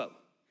Home Depot.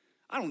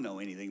 I don't know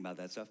anything about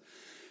that stuff.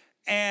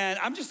 And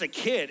I'm just a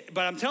kid,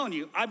 but I'm telling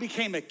you, I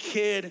became a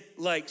kid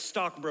like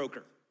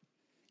stockbroker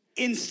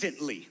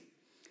instantly,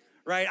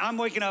 right? I'm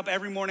waking up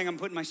every morning, I'm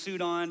putting my suit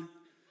on,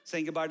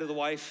 saying goodbye to the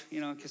wife,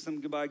 kiss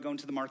them goodbye, going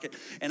to the market.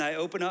 And I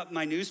open up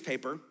my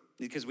newspaper,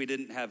 because we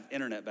didn't have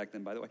internet back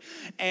then, by the way.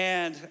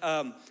 And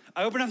I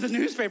open up the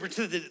newspaper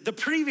to the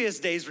previous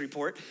day's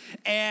report,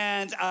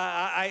 and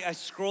I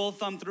scroll,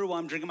 thumb through while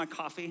I'm drinking my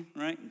coffee,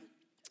 right?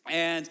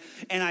 And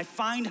I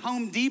find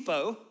Home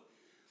Depot,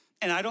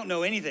 and I don't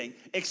know anything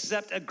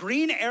except a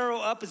green arrow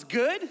up is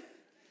good,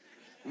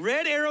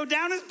 red arrow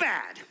down is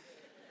bad.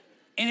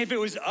 And if it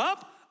was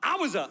up, I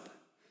was up.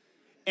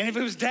 And if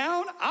it was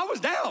down, I was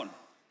down.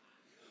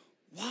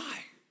 Why?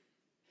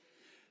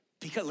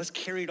 Because let's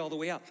carry it all the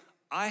way out.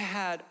 I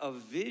had a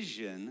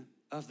vision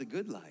of the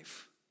good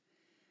life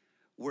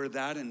where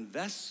that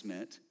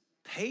investment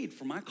paid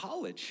for my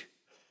college.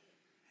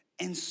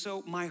 And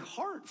so my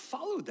heart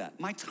followed that.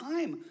 My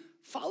time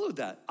followed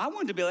that. I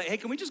wanted to be like, hey,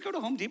 can we just go to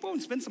Home Depot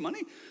and spend some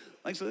money?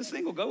 Like, so this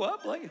thing will go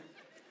up, like,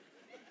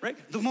 right?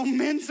 The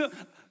momentum,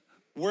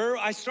 where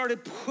I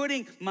started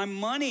putting my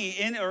money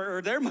in,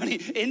 or their money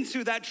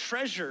into that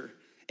treasure,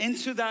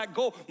 into that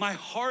goal. My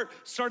heart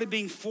started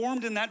being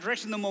formed in that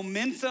direction. The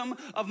momentum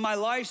of my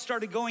life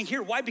started going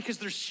here. Why? Because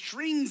there's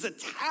strings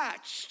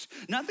attached.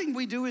 Nothing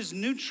we do is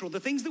neutral. The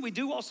things that we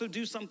do also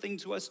do something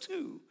to us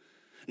too.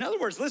 In other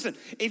words, listen,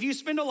 if you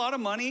spend a lot of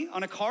money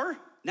on a car,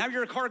 now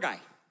you're a car guy.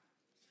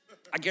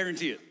 I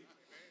guarantee it.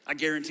 I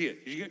guarantee it.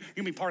 You're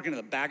gonna be parking in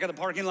the back of the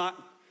parking lot,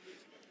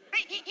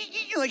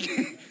 like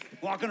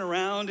walking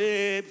around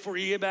it before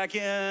you get back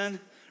in,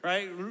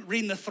 right?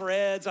 Reading the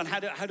threads on how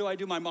do I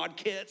do my mod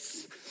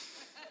kits,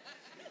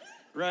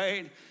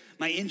 right?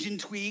 My engine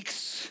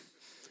tweaks.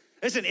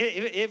 Listen,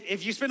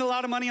 if you spend a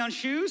lot of money on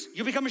shoes,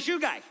 you'll become a shoe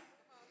guy.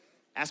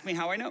 Ask me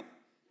how I know.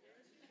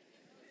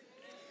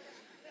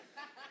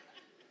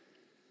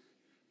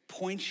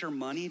 Point your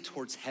money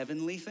towards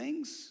heavenly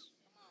things,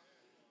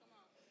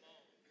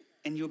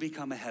 and you'll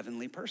become a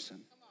heavenly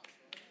person.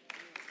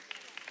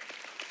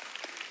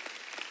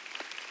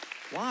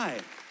 Why?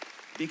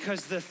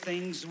 Because the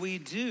things we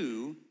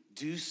do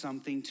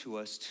something to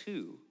us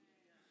too.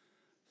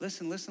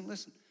 Listen.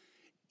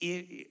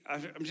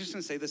 I'm just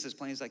gonna say this as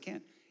plain as I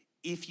can.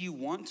 If you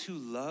want to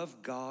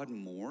love God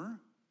more,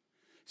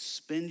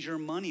 spend your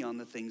money on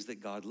the things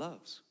that God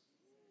loves.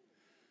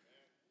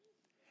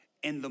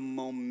 And the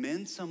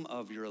momentum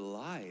of your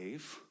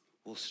life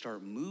will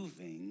start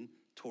moving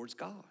towards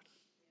God.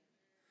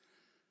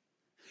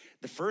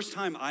 The first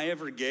time I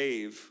ever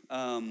gave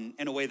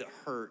in a way that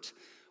hurt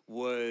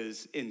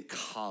was in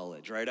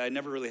college, right? I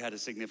never really had a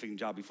significant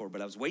job before,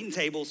 but I was waiting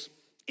tables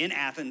in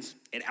Athens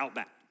at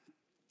Outback.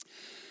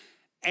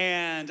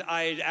 And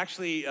I'd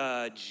actually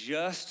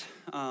just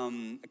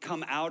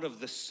come out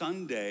of the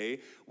Sunday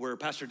where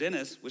Pastor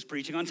Dennis was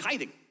preaching on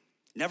tithing.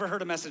 Never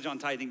heard a message on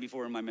tithing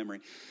before in my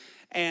memory.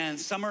 And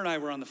Summer and I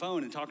were on the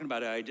phone and talking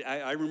about it.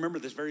 I remember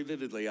this very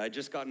vividly. I'd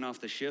just gotten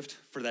off the shift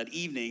for that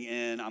evening,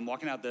 and I'm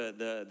walking out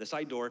the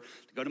side door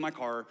to go to my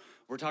car.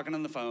 We're talking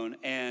on the phone,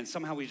 and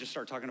somehow we just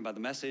start talking about the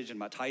message and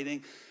about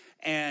tithing.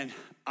 And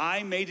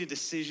I made a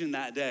decision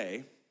that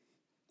day,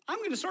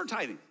 I'm gonna start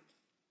tithing.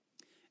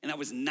 And that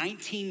was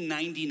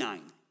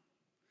 1999.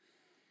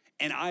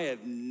 And I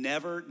have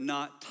never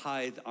not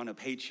tithed on a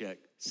paycheck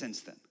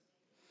since then.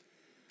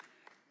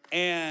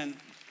 And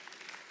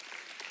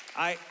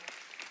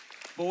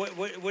but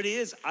what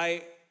is,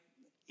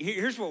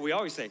 here's what we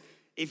always say.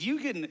 If you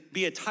can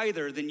be a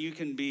tither, then you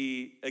can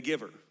be a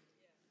giver.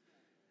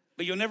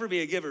 But you'll never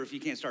be a giver if you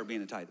can't start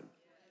being a tither.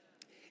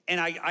 And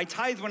I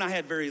tithed when I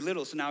had very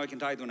little, so now I can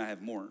tithe when I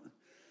have more.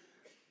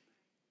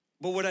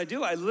 But what I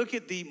do, I look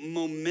at the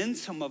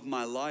momentum of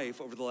my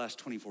life over the last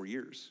 24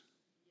 years.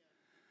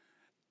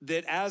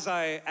 That as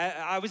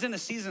I was in a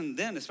season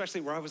then,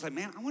 especially where I was like,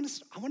 man, I want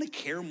to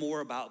care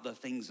more about the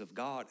things of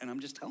God. And I'm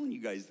just telling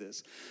you guys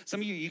this. Some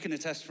of you can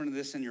attest to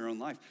this in your own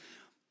life.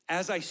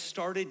 As I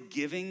started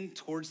giving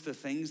towards the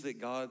things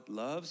that God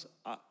loves,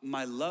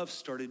 my love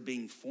started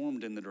being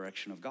formed in the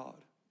direction of God.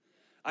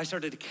 I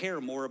started to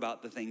care more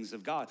about the things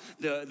of God.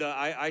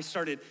 I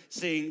started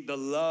seeing the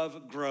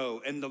love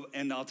grow,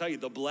 and I'll tell you,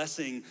 the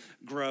blessing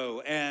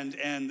grow, and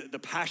the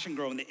passion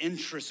grow, and the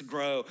interest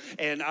grow.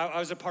 And I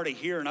was a part of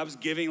here, and I was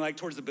giving like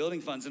towards the building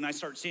funds, and I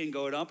start seeing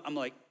going up. I'm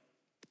like,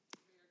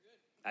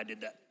 I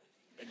did that,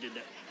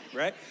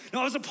 right?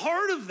 No, I was a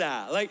part of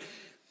that.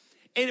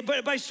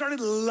 But I started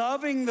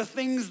loving the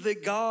things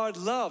that God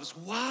loves.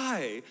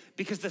 Why?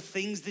 Because the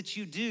things that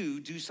you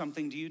do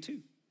something to you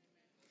too.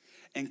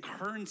 And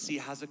currency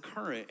has a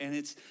current, and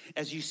it's,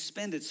 as you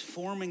spend, it's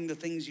forming the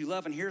things you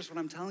love. And here's what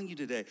I'm telling you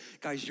today.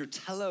 Guys, your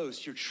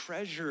telos, your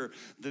treasure,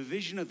 the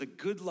vision of the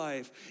good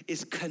life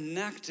is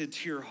connected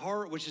to your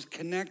heart, which is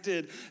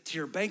connected to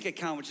your bank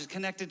account, which is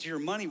connected to your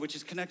money, which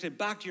is connected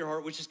back to your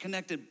heart, which is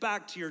connected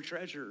back to your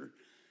treasure.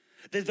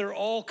 That they're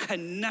all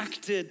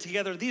connected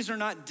together. These are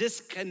not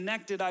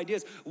disconnected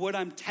ideas. What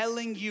I'm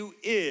telling you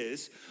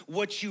is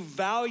what you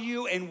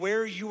value and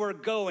where you are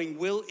going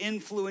will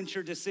influence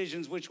your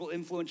decisions, which will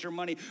influence your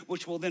money,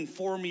 which will then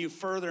form you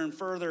further and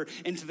further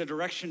into the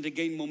direction to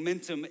gain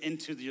momentum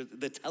into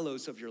the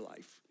telos of your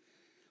life.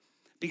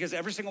 Because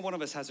every single one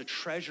of us has a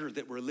treasure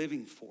that we're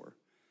living for.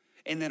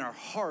 And then our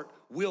heart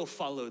will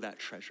follow that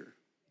treasure.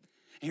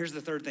 And here's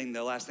the third thing,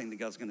 the last thing that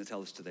God's gonna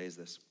tell us today is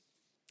this.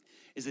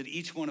 Is that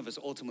each one of us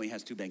ultimately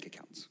has two bank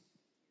accounts.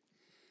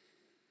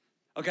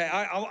 Okay,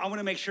 I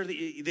wanna make sure that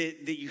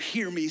you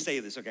hear me say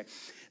this, okay?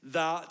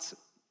 That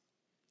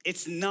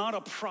it's not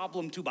a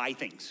problem to buy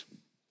things.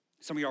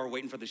 Some of y'all are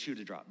waiting for the shoe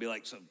to drop. Be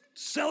like, so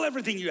sell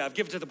everything you have,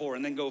 give it to the poor,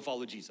 and then go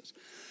follow Jesus.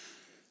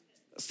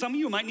 Some of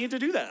you might need to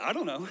do that, I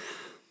don't know.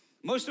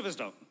 Most of us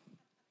don't.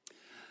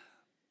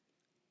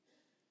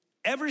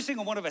 Every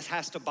single one of us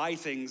has to buy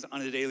things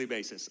on a daily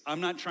basis.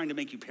 I'm not trying to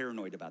make you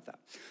paranoid about that.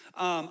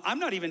 I'm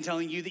not even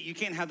telling you that you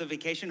can't have the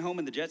vacation home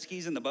and the jet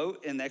skis and the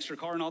boat and the extra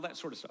car and all that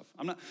sort of stuff.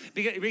 I'm not,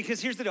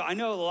 because here's the deal. I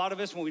know a lot of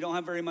us, when we don't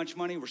have very much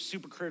money, we're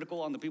super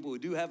critical on the people who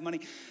do have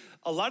money.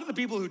 A lot of the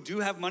people who do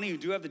have money, who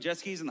do have the jet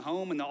skis and the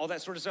home and all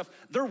that sort of stuff,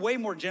 they're way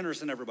more generous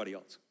than everybody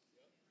else.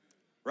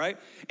 Right?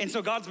 And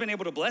so God's been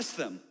able to bless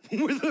them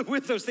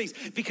with those things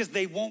because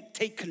they won't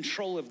take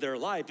control of their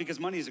life,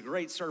 because money is a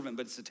great servant,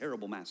 but it's a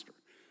terrible master.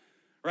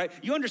 right?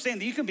 You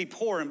understand that you can be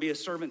poor and be a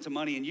servant to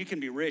money, and you can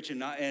be rich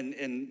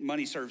and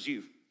money serves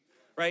you,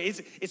 right?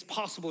 It's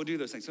possible to do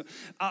those things. So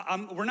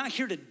we're not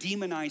here to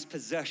demonize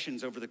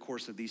possessions over the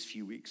course of these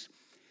few weeks.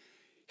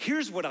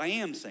 Here's what I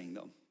am saying,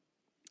 though,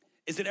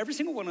 is that every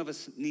single one of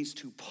us needs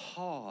to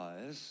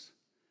pause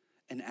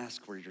and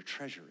ask where your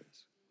treasure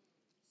is.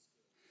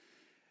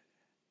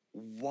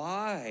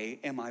 Why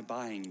am I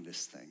buying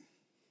this thing?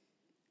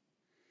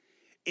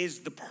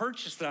 Is the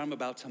purchase that I'm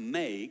about to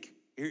make,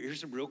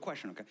 here's a real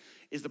question, okay?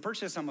 Is the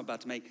purchase I'm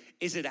about to make,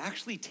 is it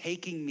actually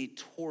taking me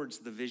towards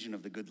the vision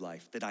of the good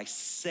life that I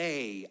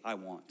say I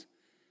want?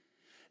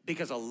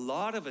 Because a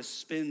lot of us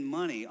spend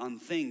money on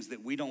things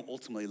that we don't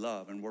ultimately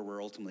love and where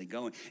we're ultimately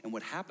going. And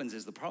what happens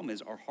is the problem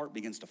is our heart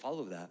begins to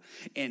follow that.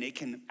 And it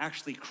can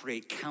actually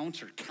create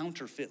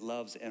counterfeit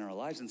loves in our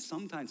lives. And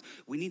sometimes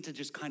we need to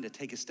just kind of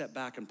take a step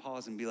back and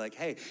pause and be like,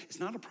 hey, it's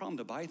not a problem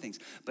to buy things,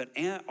 but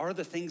are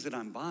the things that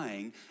I'm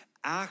buying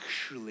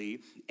actually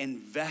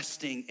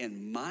investing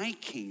in my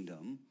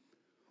kingdom,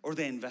 or are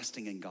they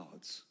investing in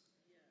God's?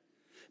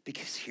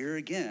 Because here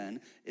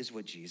again is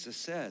what Jesus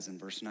says in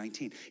verse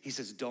 19. He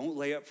says, don't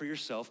lay up for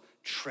yourself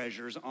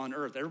treasures on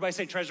earth. Everybody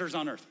say treasures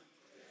on earth.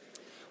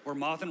 Where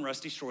moth and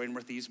rust destroy and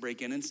where thieves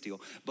break in and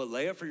steal. But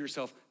lay up for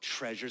yourself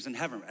treasures in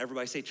heaven.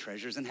 Everybody say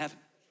treasures in heaven.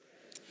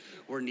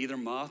 Where neither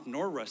moth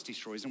nor rust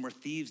destroys and where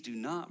thieves do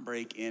not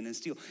break in and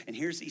steal. And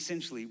here's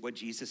essentially what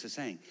Jesus is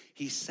saying.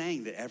 He's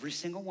saying that every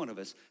single one of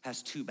us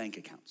has two bank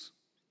accounts.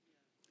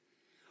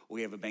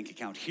 We have a bank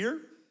account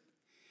here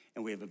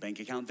and we have a bank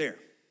account there.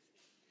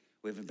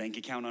 We have a bank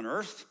account on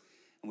earth,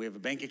 and we have a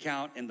bank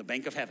account in the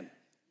bank of heaven.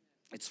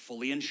 It's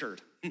fully insured,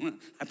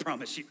 I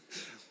promise you.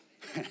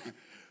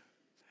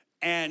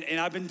 and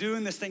I've been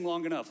doing this thing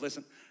long enough.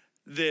 Listen,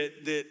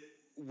 that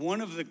one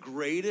of the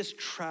greatest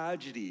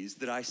tragedies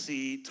that I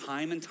see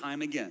time and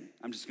time again,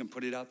 I'm just gonna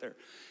put it out there,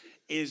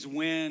 is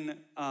when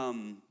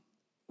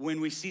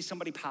we see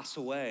somebody pass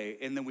away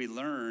and then we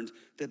learned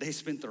that they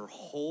spent their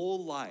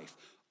whole life,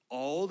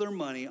 all their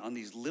money on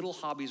these little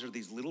hobbies or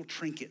these little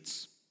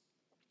trinkets.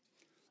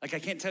 Like I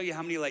can't tell you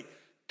how many like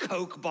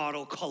Coke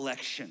bottle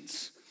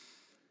collections,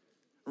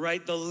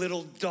 right? The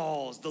little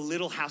dolls, the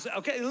little houses.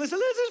 Okay, listen,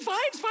 it's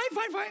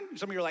fine.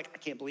 Some of you are like, I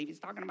can't believe he's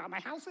talking about my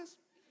houses.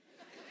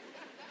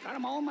 Got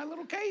them all in my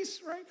little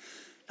case, right?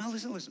 Now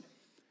listen.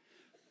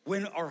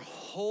 When our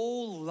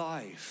whole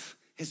life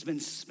has been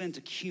spent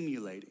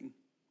accumulating,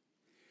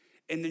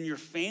 and then your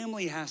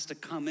family has to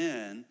come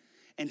in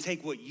and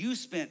take what you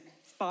spent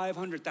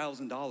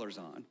 $500,000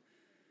 on,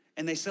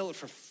 and they sell it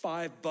for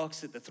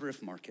 $5 at the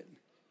thrift market.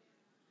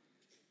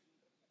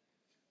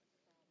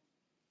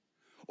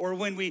 Or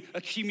when we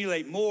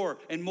accumulate more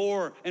and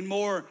more and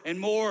more and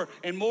more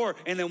and more,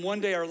 and then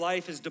one day our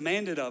life is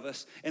demanded of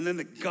us, and then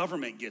the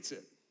government gets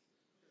it.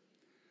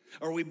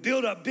 Or we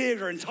build up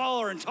bigger and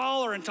taller and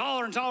taller and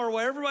taller and taller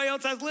while everybody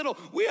else has little.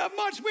 We have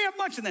much,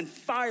 and then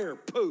fire,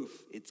 poof,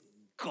 it's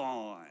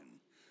gone.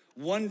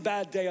 One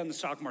bad day on the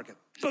stock market,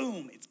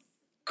 boom, it's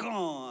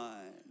gone.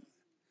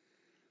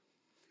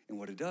 And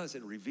what it does,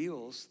 it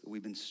reveals that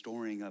we've been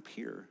storing up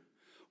here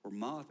where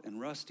moth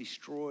and rust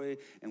destroy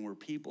and where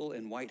people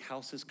in white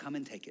houses come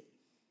and take it.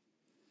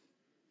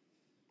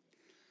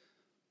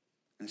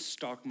 And the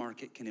stock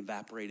market can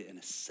evaporate it in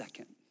a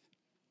second.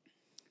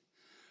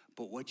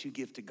 But what you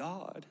give to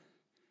God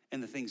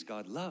and the things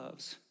God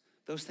loves,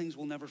 those things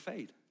will never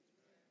fade.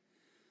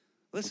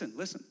 Listen.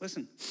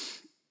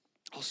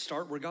 I'll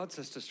start where God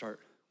says to start.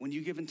 When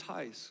you give in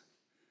tithes,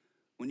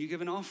 when you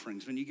give in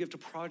offerings, when you give to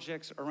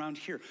projects around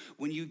here,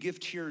 when you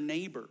give to your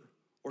neighbor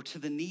or to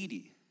the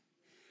needy,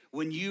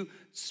 when you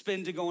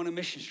spend to go on a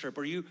mission trip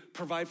or you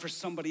provide for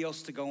somebody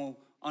else to go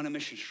on a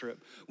mission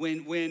trip,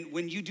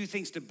 when you do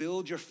things to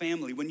build your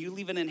family, when you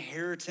leave an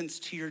inheritance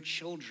to your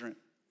children,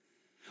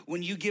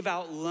 when you give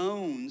out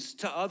loans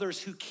to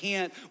others who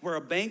can't, where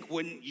a bank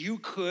wouldn't, you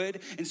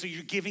could, and so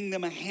you're giving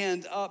them a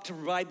hand up to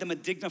provide them a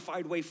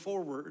dignified way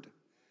forward.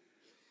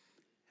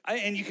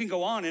 And you can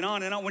go on and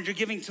on and on. When you're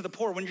giving to the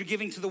poor, when you're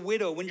giving to the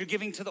widow, when you're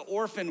giving to the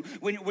orphan,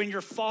 when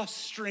you're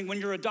fostering, when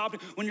you're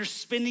adopting, when you're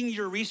spending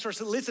your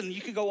resources. Listen,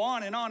 you can go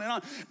on and on and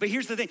on. But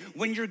here's the thing.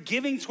 When you're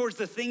giving towards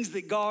the things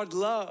that God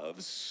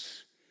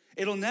loves,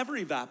 it'll never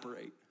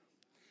evaporate.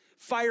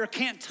 Fire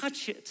can't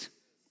touch it.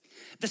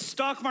 The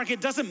stock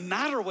market doesn't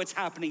matter what's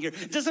happening here.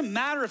 It doesn't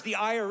matter if the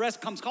IRS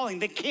comes calling.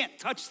 They can't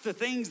touch the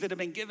things that have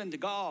been given to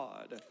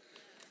God.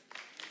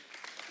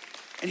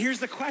 And here's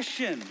the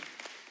question.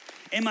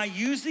 Am I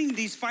using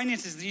these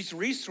finances, these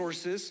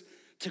resources,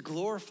 to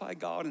glorify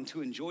God and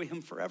to enjoy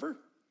Him forever?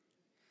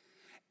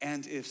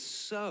 And if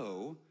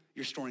so,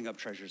 you're storing up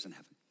treasures in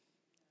heaven.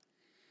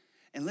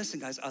 And listen,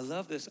 guys, I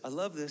love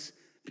this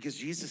because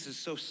Jesus is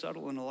so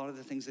subtle in a lot of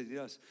the things that He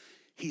does.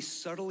 He's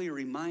subtly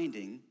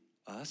reminding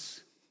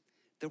us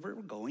that we're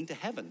going to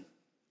heaven.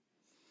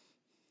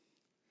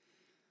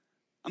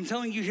 I'm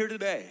telling you here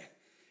today,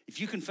 if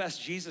you confess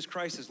Jesus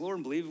Christ as Lord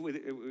and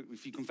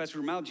if you confess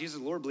with your mouth Jesus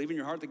is Lord, believe in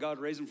your heart that God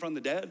raised Him from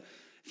the dead,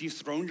 if you've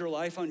thrown your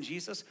life on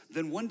Jesus,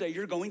 then one day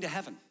you're going to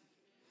heaven.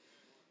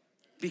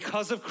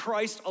 Because of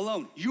Christ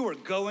alone, you are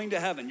going to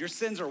heaven. Your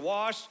sins are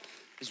washed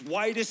as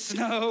white as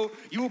snow.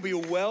 You will be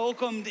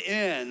welcomed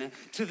in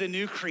to the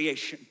new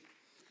creation.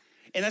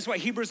 And that's why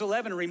Hebrews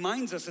 11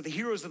 reminds us of the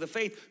heroes of the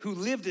faith who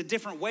lived a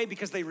different way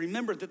because they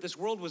remembered that this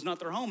world was not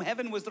their home.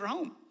 Heaven was their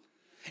home.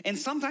 And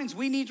sometimes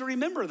we need to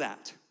remember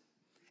that.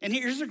 And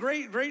here's a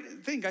great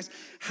thing, guys.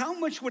 How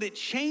much would it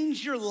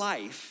change your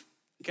life?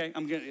 Okay,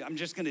 I'm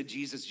just gonna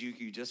Jesus juke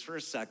you just for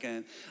a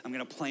second. I'm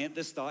gonna plant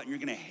this thought and you're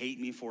gonna hate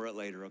me for it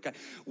later, okay?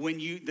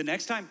 The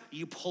next time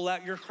you pull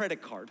out your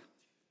credit card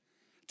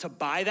to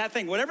buy that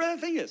thing, whatever that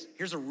thing is,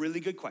 here's a really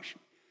good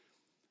question.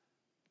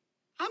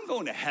 I'm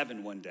going to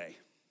heaven one day.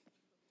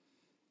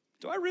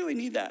 Do I really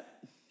need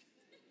that?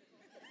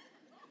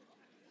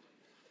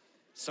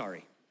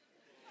 Sorry.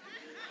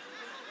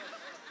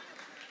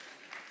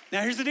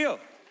 Now here's the deal.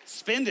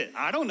 Spend it.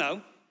 I don't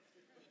know.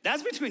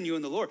 That's between you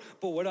and the Lord.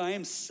 But what I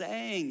am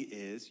saying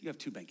is you have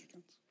 2 bank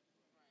accounts.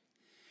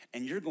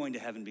 And you're going to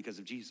heaven because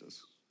of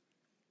Jesus.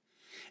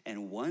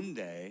 And one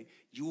day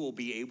you will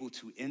be able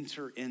to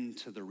enter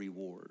into the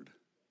reward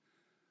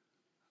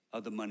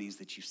of the monies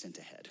that you sent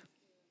ahead.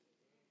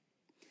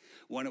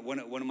 One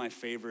of my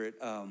favorite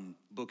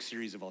book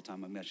series of all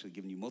time, I'm actually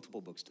giving you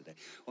multiple books today.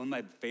 One of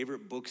my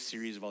favorite book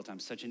series of all time,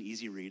 such an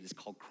easy read, is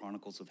called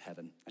Chronicles of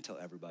Heaven. I tell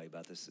everybody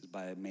about this. It's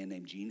by a man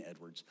named Gene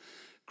Edwards.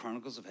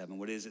 Chronicles of Heaven.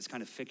 What it is, it's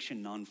kind of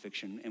fiction,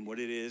 nonfiction. And what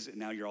it is,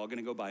 now you're all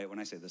gonna go buy it when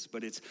I say this,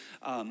 but it's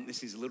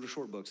these little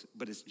short books,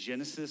 but it's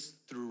Genesis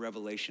through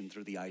Revelation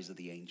through the eyes of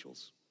the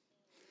angels.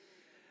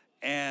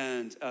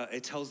 And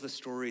it tells the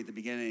story at the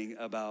beginning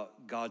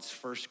about God's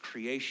first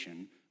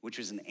creation, which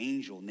is an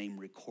angel named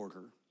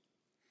Recorder.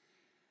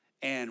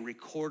 And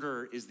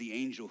Recorder is the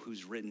angel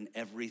who's written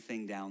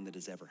everything down that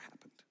has ever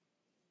happened.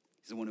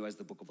 He's the one who has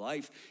the book of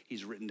life.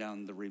 He's written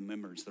down the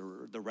remembrance,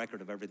 the record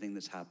of everything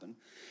that's happened.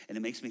 And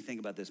it makes me think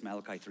about this,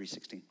 Malachi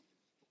 3:16. It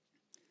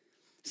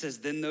says,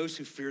 then those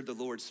who feared the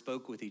Lord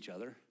spoke with each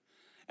other,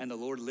 and the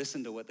Lord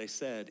listened to what they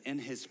said. In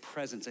his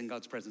presence, in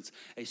God's presence,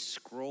 a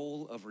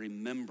scroll of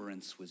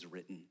remembrance was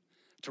written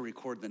to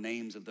record the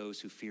names of those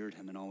who feared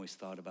him and always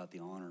thought about the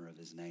honor of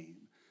his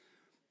name.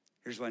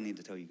 Here's what I need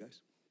to tell you guys.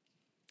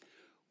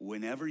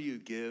 Whenever you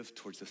give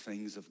towards the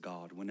things of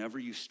God, whenever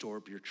you store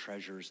up your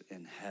treasures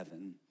in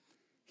heaven,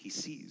 he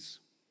sees.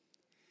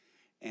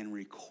 And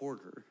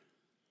Recorder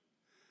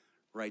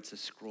writes a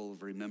scroll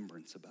of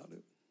remembrance about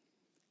it.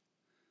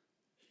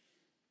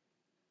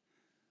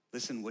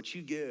 Listen, what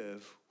you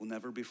give will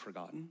never be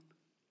forgotten.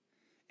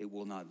 It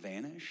will not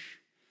vanish.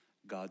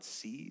 God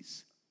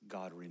sees,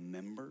 God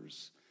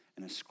remembers,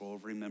 and a scroll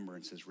of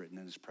remembrance is written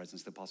in his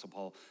presence. The Apostle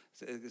Paul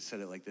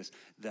said it like this,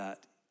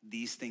 that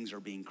these things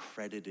are being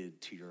credited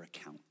to your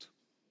account.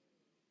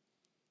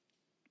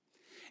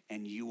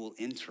 And you will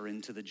enter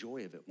into the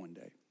joy of it one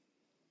day.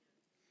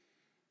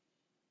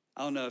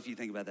 I don't know if you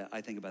think about that.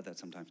 I think about that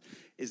sometimes.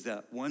 Is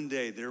that one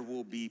day there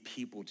will be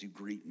people to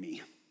greet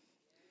me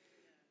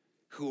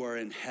who are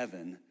in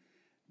heaven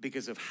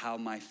because of how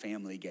my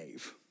family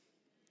gave.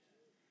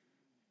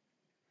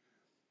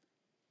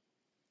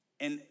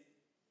 And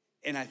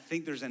I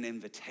think there's an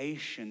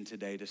invitation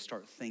today to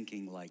start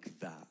thinking like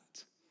that.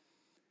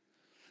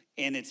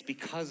 And it's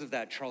because of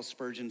that, Charles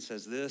Spurgeon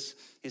says this.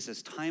 He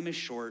says, time is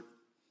short,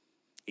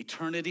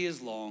 eternity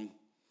is long.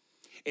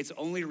 It's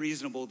only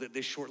reasonable that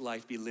this short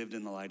life be lived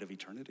in the light of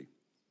eternity.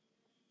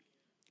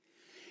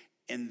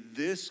 And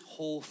this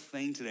whole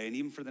thing today, and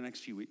even for the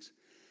next few weeks,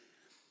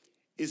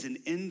 is an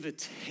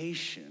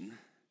invitation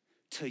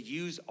to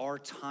use our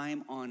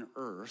time on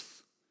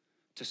earth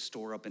to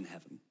store up in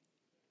heaven.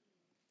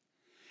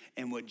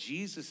 And what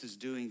Jesus is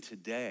doing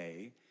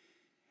today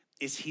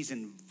is he's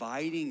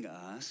inviting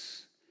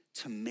us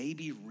to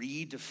maybe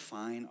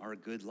redefine our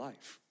good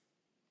life.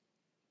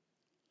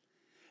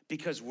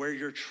 Because where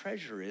your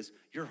treasure is,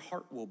 your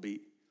heart will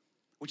be,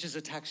 which is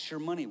attached to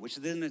your money, which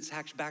then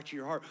attached back to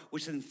your heart,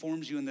 which then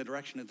informs you in the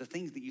direction of the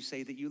things that you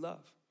say that you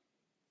love.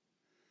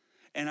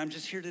 And I'm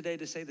just here today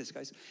to say this,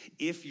 guys.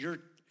 If your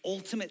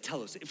ultimate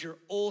telos, if your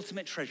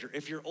ultimate treasure,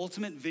 if your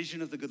ultimate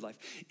vision of the good life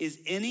is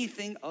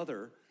anything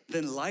other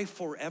than life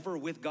forever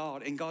with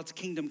God and God's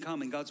kingdom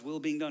come and God's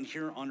will being done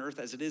here on earth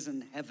as it is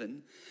in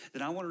heaven,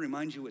 then I want to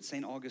remind you what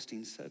St.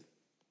 Augustine said.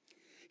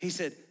 He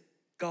said,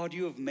 God,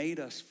 you have made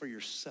us for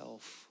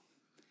yourself,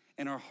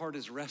 and our heart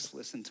is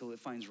restless until it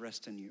finds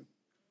rest in you.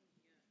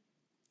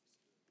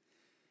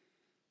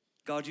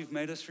 God, you've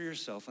made us for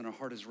yourself, and our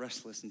heart is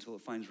restless until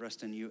it finds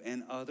rest in you.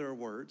 In other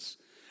words,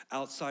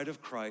 outside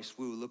of Christ,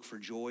 we will look for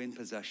joy in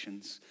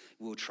possessions.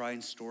 We will try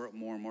and store up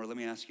more and more. Let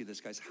me ask you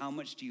this, guys. How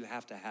much do you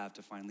have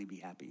to finally be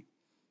happy?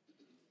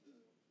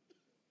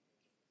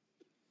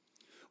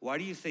 Why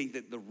do you think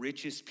that the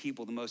richest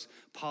people, the most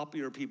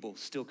popular people,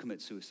 still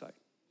commit suicide?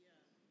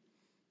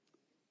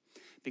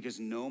 Because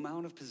no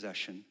amount of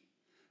possession,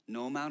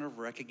 no amount of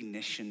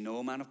recognition, no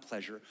amount of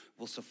pleasure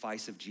will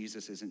suffice if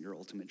Jesus isn't your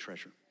ultimate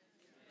treasure.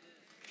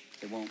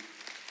 It won't.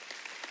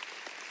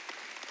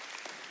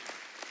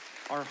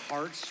 Our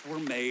hearts were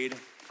made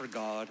for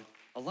God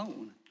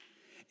alone.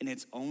 And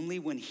it's only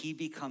when he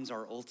becomes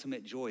our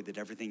ultimate joy that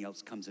everything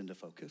else comes into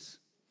focus.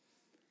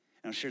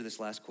 And I'll share this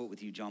last quote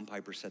with you. John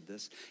Piper said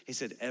this. He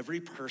said, every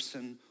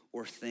person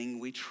or thing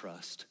we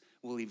trust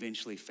will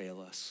eventually fail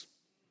us,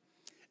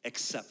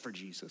 except for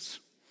Jesus.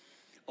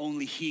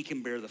 Only he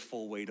can bear the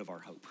full weight of our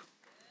hope.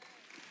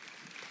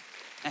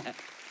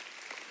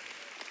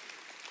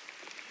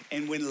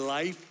 And when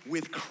life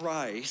with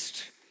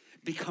Christ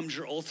becomes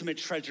your ultimate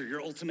treasure,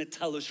 your ultimate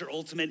telos, your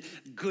ultimate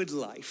good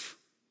life,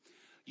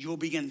 you'll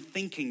begin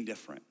thinking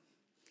different.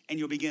 And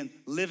you'll begin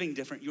living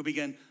different. You'll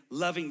begin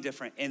loving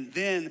different. And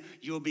then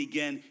you'll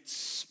begin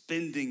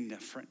spending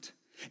different.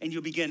 And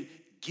you'll begin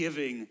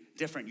giving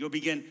different. You'll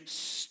begin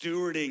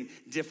stewarding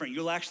different.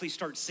 You'll actually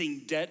start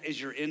seeing debt as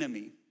your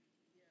enemy.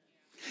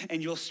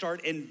 And you'll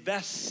start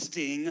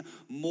investing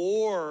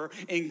more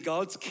in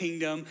God's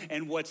kingdom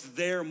and what's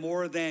there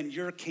more than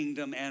your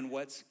kingdom and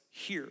what's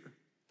here.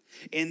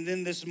 And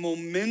then this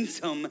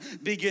momentum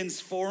begins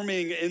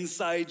forming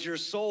inside your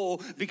soul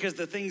because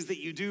the things that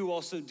you do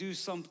also do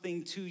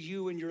something to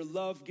you, and your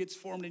love gets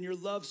formed and your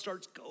love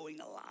starts going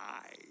alive.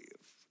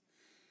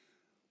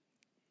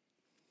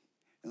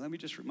 And let me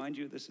just remind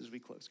you of this as we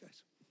close,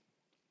 guys.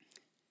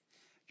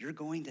 You're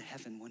going to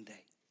heaven one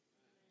day.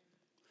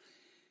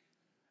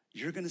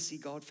 You're gonna see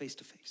God face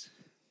to face.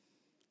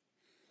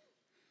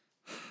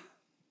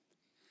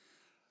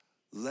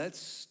 Let's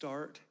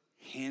start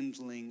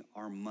handling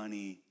our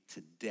money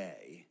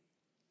today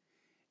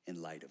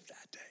in light of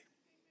that day.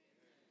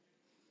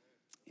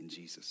 In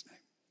Jesus' name,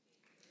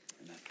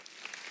 amen.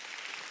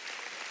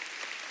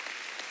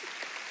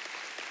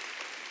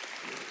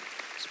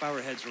 Let's bow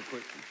our heads real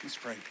quick. Let's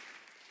pray.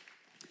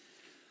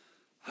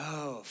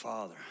 Oh,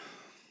 Father,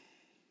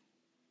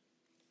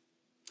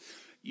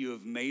 you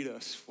have made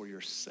us for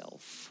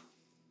yourself,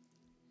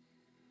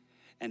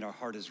 and our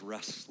heart is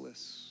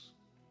restless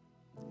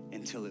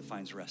until it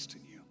finds rest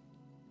in you.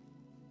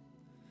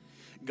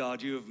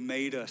 God, you have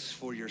made us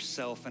for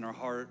yourself, and our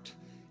heart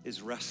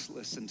is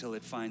restless until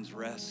it finds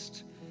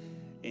rest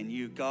in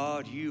you.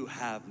 God, you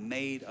have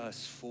made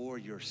us for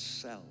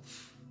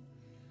yourself,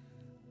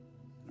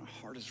 and our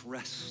heart is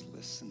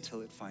restless until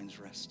it finds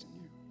rest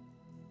in you.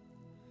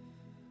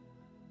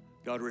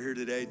 God, we're here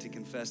today to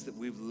confess that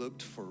we've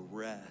looked for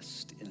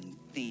rest in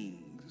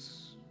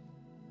things.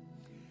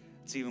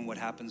 It's even what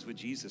happens with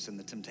Jesus and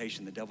the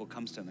temptation. The devil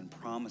comes to him and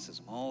promises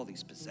him all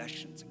these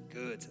possessions and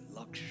goods and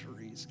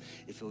luxuries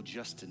if he'll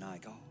just deny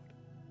God.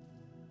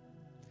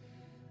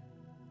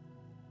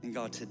 And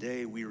God,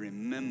 today we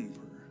remember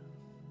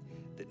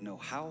that no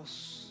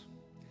house,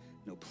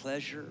 no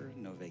pleasure,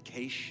 no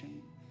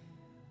vacation,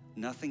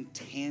 nothing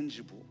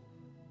tangible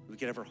we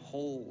could ever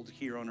hold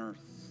here on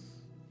earth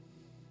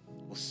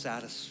will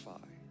satisfy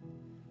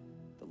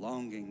the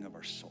longing of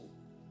our soul.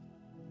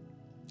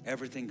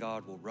 Everything,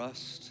 God, will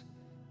rust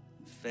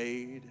and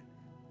fade,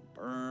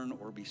 burn,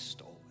 or be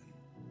stolen.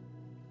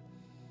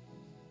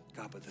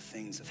 God, but the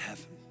things of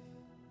heaven,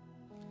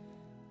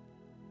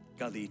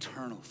 God, the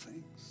eternal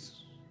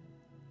things,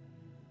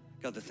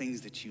 God, the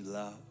things that you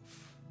love,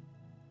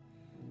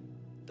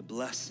 the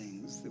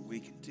blessings that we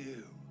can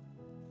do,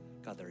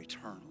 God, they're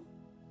eternal.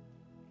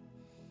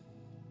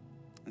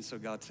 And so,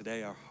 God,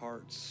 today our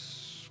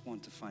hearts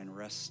want to find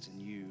rest in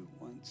you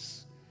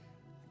once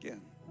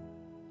again.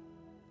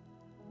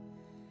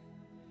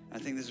 I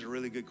think this is a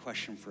really good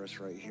question for us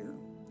right here,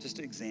 just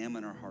to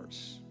examine our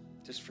hearts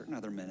just for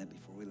another minute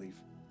before we leave.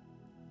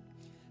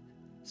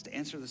 Is to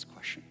answer this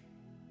question: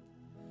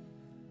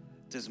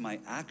 does my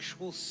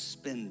actual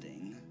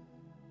spending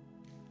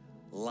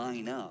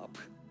line up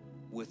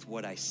with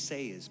what I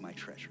say is my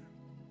treasure,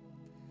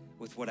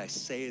 with what I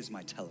say is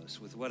my telos,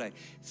 with what I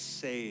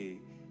say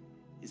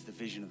is the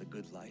vision of the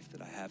good life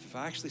that I have? If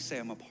I actually say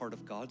I'm a part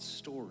of God's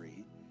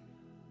story,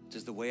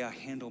 does the way I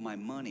handle my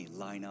money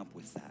line up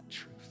with that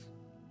truth?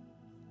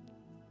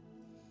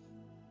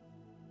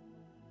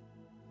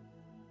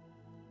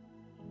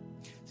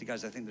 See,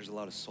 guys, I think there's a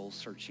lot of soul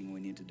searching we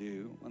need to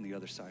do on the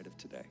other side of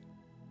today.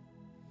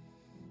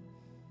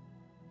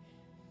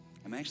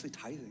 Am I actually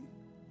tithing?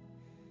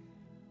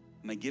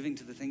 Am I giving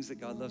to the things that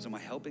God loves? Am I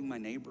helping my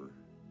neighbor?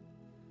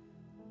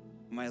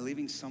 Am I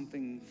leaving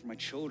something for my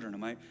children?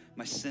 Am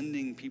I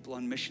sending people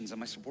on missions?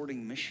 Am I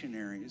supporting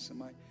missionaries?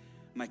 Am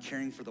I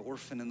caring for the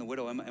orphan and the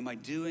widow? Am I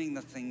doing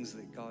the things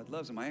that God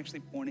loves? Am I actually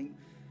pointing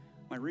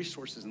my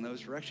resources in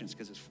those directions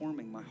because it's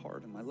forming my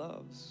heart and my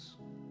loves?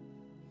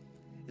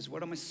 Is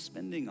what am I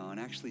spending on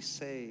actually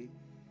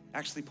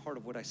part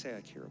of what I say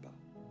I care about?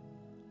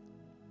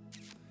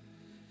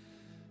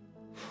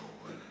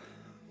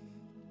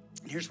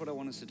 And here's what I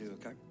want us to do,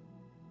 okay?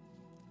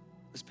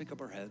 Let's pick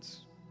up our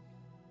heads.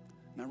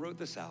 And I wrote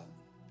this out,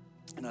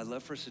 and I'd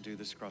love for us to do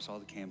this across all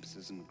the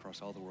campuses and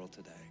across all the world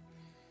today.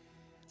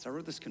 So I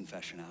wrote this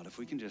confession out. If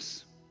we can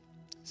just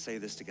say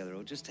this together,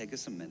 it'll just take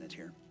us a minute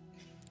here.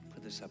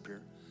 Put this up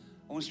here.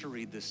 I want us to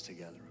read this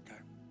together, okay?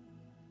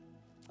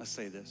 Let's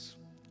say this.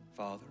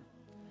 Father,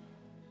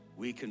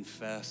 we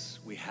confess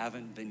we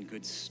haven't been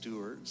good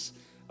stewards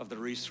of the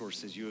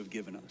resources you have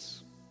given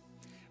us.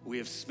 We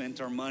have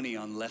spent our money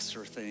on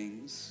lesser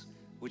things,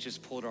 which has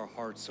pulled our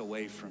hearts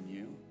away from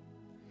you.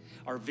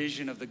 Our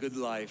vision of the good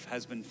life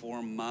has been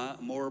formed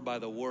more by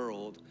the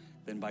world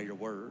than by your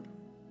word.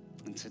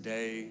 And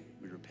today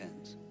we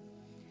repent.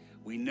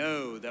 We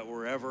know that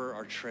wherever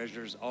our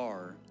treasures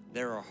are,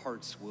 there our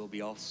hearts will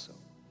be also.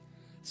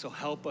 So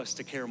help us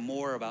to care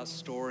more about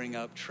storing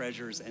up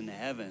treasures in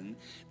heaven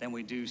than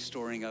we do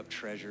storing up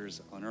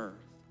treasures on earth.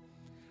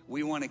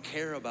 We want to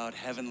care about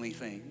heavenly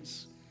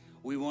things.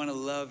 We want to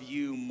love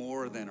you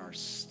more than our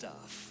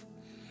stuff.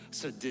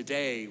 So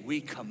today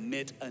we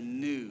commit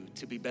anew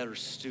to be better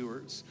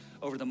stewards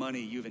over the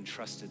money you've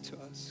entrusted to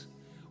us.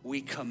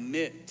 We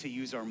commit to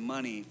use our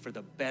money for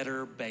the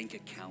better bank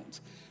account,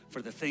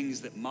 for the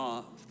things that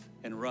moth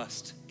and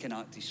rust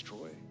cannot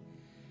destroy.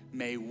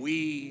 May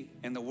we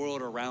and the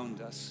world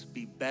around us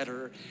be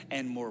better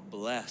and more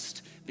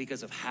blessed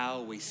because of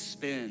how we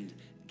spend,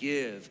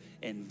 give,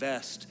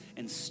 invest,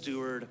 and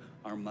steward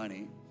our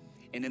money.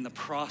 And in the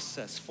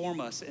process, form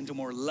us into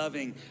more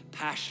loving,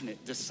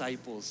 passionate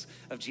disciples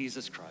of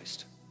Jesus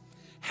Christ.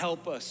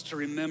 Help us to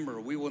remember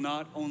we will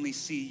not only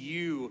see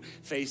you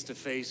face to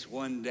face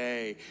one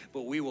day,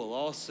 but we will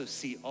also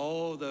see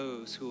all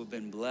those who have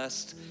been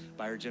blessed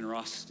by our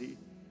generosity.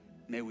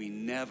 May we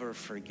never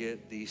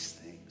forget these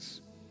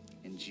things.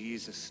 In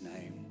Jesus'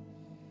 name,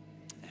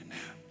 amen.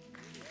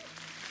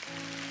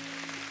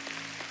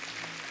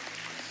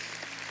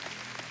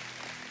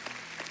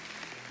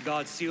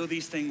 God, seal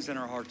these things in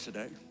our heart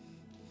today.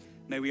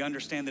 May we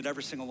understand that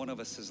every single one of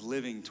us is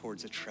living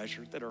towards a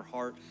treasure, that our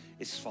heart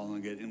is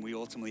following it, and we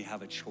ultimately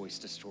have a choice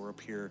to store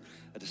up here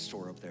or to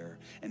store up there.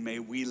 And may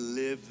we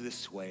live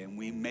this way, and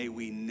may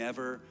we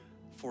never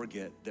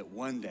forget that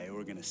one day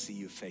we're gonna see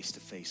you face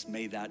to face.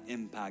 May that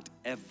impact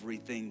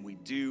everything we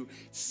do,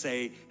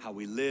 say, how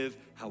we live,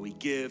 how we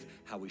give,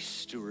 how we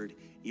steward,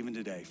 even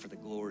today for the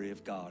glory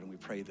of God. And we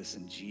pray this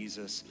in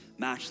Jesus'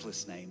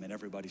 matchless name. And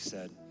everybody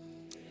said,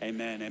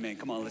 amen, amen.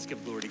 Come on, let's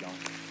give glory to God.